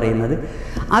എന്ന് പറയുന്നത്.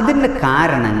 അതിൻ്റെ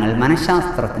കാരണങ്ങൾ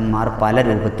മനഃശാസ്ത്രജ്ഞന്മാർ പല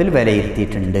രൂപത്തിൽ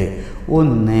വിലയിരുത്തിയിട്ടുണ്ട്.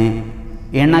 ഒന്ന്,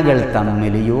 ഇണകൾ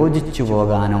തമ്മിൽ യോജിച്ചു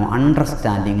പോകാനോ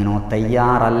അണ്ടർസ്റ്റാൻഡിങ്ങിനോ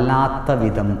തയ്യാറല്ലാത്ത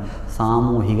വിധം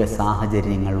സാമൂഹിക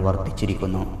സാഹചര്യങ്ങൾ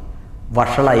വർദ്ധിച്ചിരിക്കുന്നു,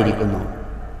 വഷളായിരിക്കുന്നു.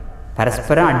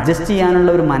 പരസ്പരം അഡ്ജസ്റ്റ് ചെയ്യാനുള്ള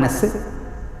ഒരു മനസ്സ്,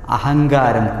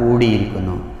 അഹങ്കാരം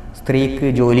കൂടിയിരിക്കുന്നു. സ്ത്രീക്ക്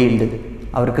ജോലിയുണ്ട്,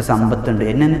 അവർക്ക് സമ്പത്തുണ്ട്,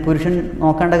 എന്നെ പുരുഷൻ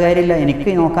നോക്കേണ്ട കാര്യമില്ല, എനിക്ക്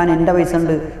നോക്കാൻ എൻ്റെ പൈസ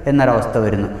ഉണ്ട് എന്നൊരവസ്ഥ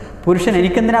വരുന്നു. പുരുഷൻ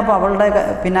എനിക്കെന്തിനാ അപ്പോൾ അവളുടെ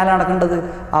പിന്നാലെ നടക്കേണ്ടത്,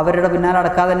 അവരുടെ പിന്നാലെ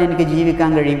നടക്കാതെ തന്നെ എനിക്ക് ജീവിക്കാൻ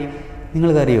കഴിയും.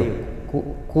 നിങ്ങൾക്കറിയോ,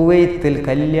 കുവൈത്തിൽ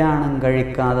കല്യാണം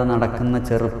കഴിക്കാതെ നടക്കുന്ന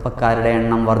ചെറുപ്പക്കാരുടെ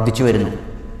എണ്ണം വർദ്ധിച്ചു വരുന്നു.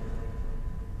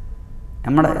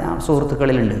 നമ്മുടെ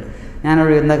സുഹൃത്തുക്കളിലുണ്ട്.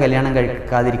 ഞാനൊരു എന്താ കല്യാണം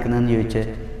കഴിക്കാതിരിക്കുന്നതെന്ന് ചോദിച്ച്,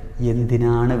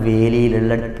 എന്തിനാണ്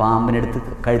വേലിയിലുള്ള പാമ്പിനെടുത്ത്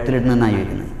കഴുത്തിലിടുന്നതെന്നാണ്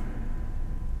ചോദിക്കുന്നത്.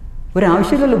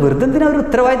 ഒരാവശ്യമില്ലല്ലോ, വെറുതെ എന്തിനാ ഒരു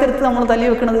ഉത്തരവാദിത്തം നമ്മൾ തല്ലി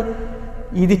വെക്കണത്?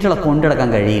 ഇതിട്ടുള്ള കൊണ്ടിടക്കാൻ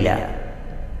കഴിയില്ല.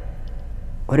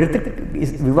 ഓരോരുത്തർ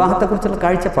വിവാഹത്തെക്കുറിച്ചുള്ള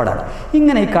കാഴ്ചപ്പാടാണ്.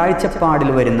 ഇങ്ങനെ ഈ കാഴ്ചപ്പാടിൽ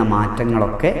വരുന്ന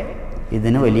മാറ്റങ്ങളൊക്കെ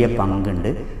ഇതിന് വലിയ പങ്കുണ്ട്.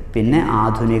 പിന്നെ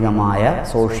ആധുനികമായ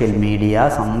സോഷ്യൽ മീഡിയ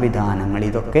സംവിധാനങ്ങൾ,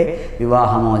 ഇതൊക്കെ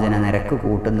വിവാഹമോചന നിരക്ക്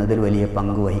കൂട്ടുന്നതിൽ വലിയ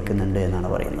പങ്ക് വഹിക്കുന്നുണ്ട് എന്നാണ്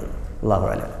പറയുന്നത്. അല്ലാഹു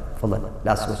അലം. ഫള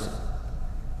ലാസ്റ്റ് ക്വസ്റ്റ്യൻ.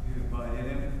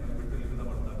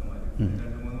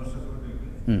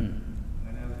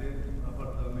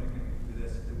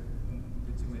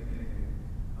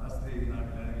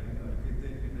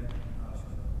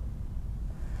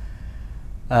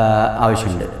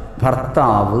 ആവശ്യമുണ്ട്.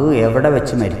 ഭർത്താവ് എവിടെ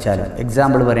വെച്ച് മരിച്ചാലും,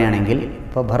 എക്സാമ്പിൾ പറയുകയാണെങ്കിൽ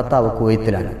ഇപ്പോൾ ഭർത്താവ്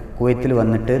കുവൈത്തിലാണ്, കുവൈത്തിൽ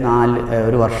വന്നിട്ട്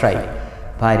 1 വർഷമായി,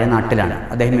 ഭാര്യ നാട്ടിലാണ്,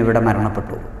 അദ്ദേഹം ഇവിടെ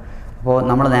മരണപ്പെട്ടു. അപ്പോൾ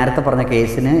നമ്മൾ നേരത്തെ പറഞ്ഞ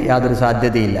കേസിന് യാതൊരു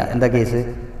സാധ്യതയില്ല. എന്താ കേസ്?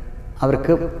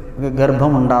 അവർക്ക്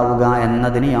ഗർഭമുണ്ടാവുക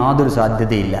എന്നതിന് യാതൊരു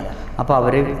സാധ്യതയില്ല. അപ്പോൾ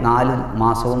അവർ 4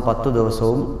 മാസവും 10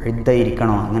 ദിവസവും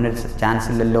ഇരിക്കണോ, അങ്ങനെ ഒരു ചാൻസ്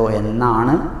ഇല്ലല്ലോ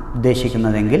എന്നാണ്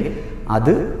ഉദ്ദേശിക്കുന്നതെങ്കിൽ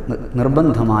അത്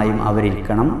നിർബന്ധമായും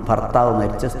അവരിക്കണം. ഭർത്താവ്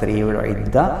മരിച്ച സ്ത്രീയുടെ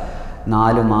ഇദ്ദ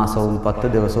 4 മാസവും 10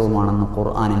 ദിവസവുമാണെന്ന്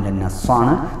ഖുർആനിൻ്റെ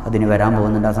നസ്സാണ്. അതിന് വരാൻ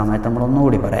പോകുന്നുണ്ട്, ആ സമയത്ത് നമ്മൾ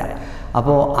ഒന്നുകൂടി പറയാം.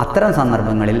 അപ്പോൾ അത്തരം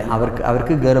സന്ദർഭങ്ങളിൽ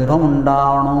അവർക്ക്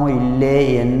ഗർഭമുണ്ടാവണോ ഇല്ലേ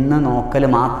എന്ന് നോക്കൽ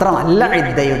മാത്രമല്ല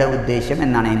ഇദ്ദയുടെ ഉദ്ദേശ്യം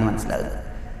എന്നാണ് എനിക്ക് മനസ്സിലാകുന്നത്.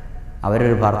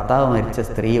 അവരൊരു ഭർത്താവ് മരിച്ച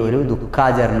സ്ത്രീ ഒരു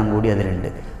ദുഃഖാചരണം കൂടി അതിലുണ്ട്.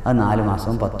 അത് 4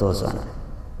 മാസവും 10 ദിവസമാണ്.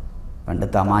 പണ്ട്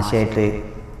തമാശയായിട്ട്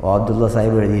അബ്ദുള്ള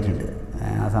സാഹിബ് എഴുതിയിട്ടുണ്ട്.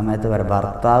 ആ സമയത്ത്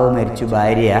ഭർത്താവ് മരിച്ചു,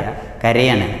 ഭാര്യ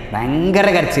കരയാണ്, ഭയങ്കര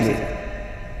കരച്ചിൽ.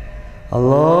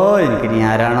 അല്ലോ എനിക്കിനി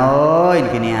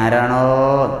ആരാണോ.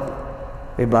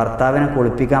 ഈ ഭർത്താവിനെ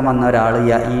കുളിപ്പിക്കാൻ വന്ന ഒരാൾ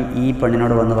ഈ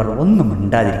പെണ്ണിനോട് വന്ന് പറഞ്ഞു, ഒന്നും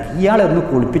മിണ്ടാതിരിക്കും, ഇയാളെ ഒന്ന്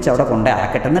കുളിപ്പിച്ച് അവിടെ കൊണ്ടേ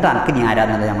ആക്കട്ടെ, എന്നിട്ട് എനിക്ക് നീ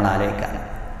ആരാന്നുള്ളത് നമ്മൾ ആലോചിക്കാൻ.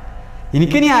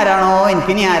 എനിക്കിനി ആരാണോ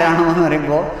എന്ന്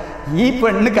പറയുമ്പോൾ ഈ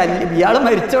പെണ്ണ് ഇയാൾ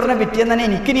മരിച്ച ഉടനെ പിറ്റേന്ന് തന്നെ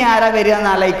എനിക്കിനി ആരാ വരിക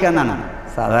എന്ന് ആലോചിക്കുക എന്നാണ്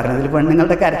സാധാരണ ഇതിൽ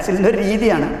പെണ്ണുങ്ങളുടെ കരച്ചിലിൻ്റെ ഒരു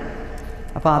രീതിയാണ്.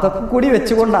 അപ്പോൾ അതൊക്കെ കൂടി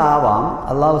വെച്ചുകൊണ്ടാവാം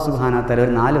അള്ളാഹു സുബ്ഹാനഹു വ തആല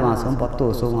ഒരു 4 മാസവും 10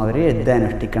 ദിവസവും അവർ ഇദ്ദ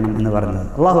അനുഷ്ഠിക്കണം എന്ന് പറഞ്ഞത്.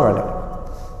 അള്ളാഹു അലം.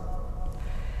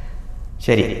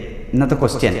 ശരി, ഇന്നത്തെ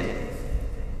ക്വസ്റ്റ്യൻ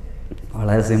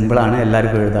വളരെ സിമ്പിളാണ്,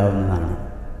 എല്ലാവർക്കും എഴുതാവുന്നതാണ്.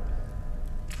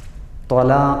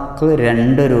 ത്വലാഖ്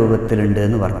 2 രൂപത്തിലുണ്ട്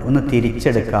എന്ന് പറഞ്ഞു. ഒന്ന്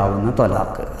തിരിച്ചെടുക്കാവുന്ന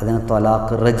ത്വലാഖ്, അതിന്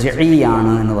ത്വലാഖ്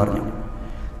റജ്ഇയാണ് എന്ന് പറഞ്ഞു.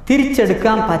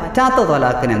 തിരിച്ചെടുക്കാൻ പറ്റാത്ത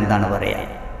ത്വലാഖിന് എന്താണ് പറയുക?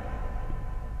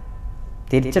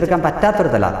 തിരിച്ചെടുക്കാൻ പറ്റാത്തൊരു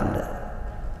ത്വലാഖുണ്ട്.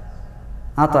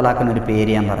 ആ ത്വലാഖിനൊരു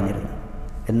പേര് ഞാൻ പറഞ്ഞിരുന്നു.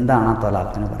 എന്താണ് ആ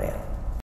ത്വലാഖിന് പറയുക?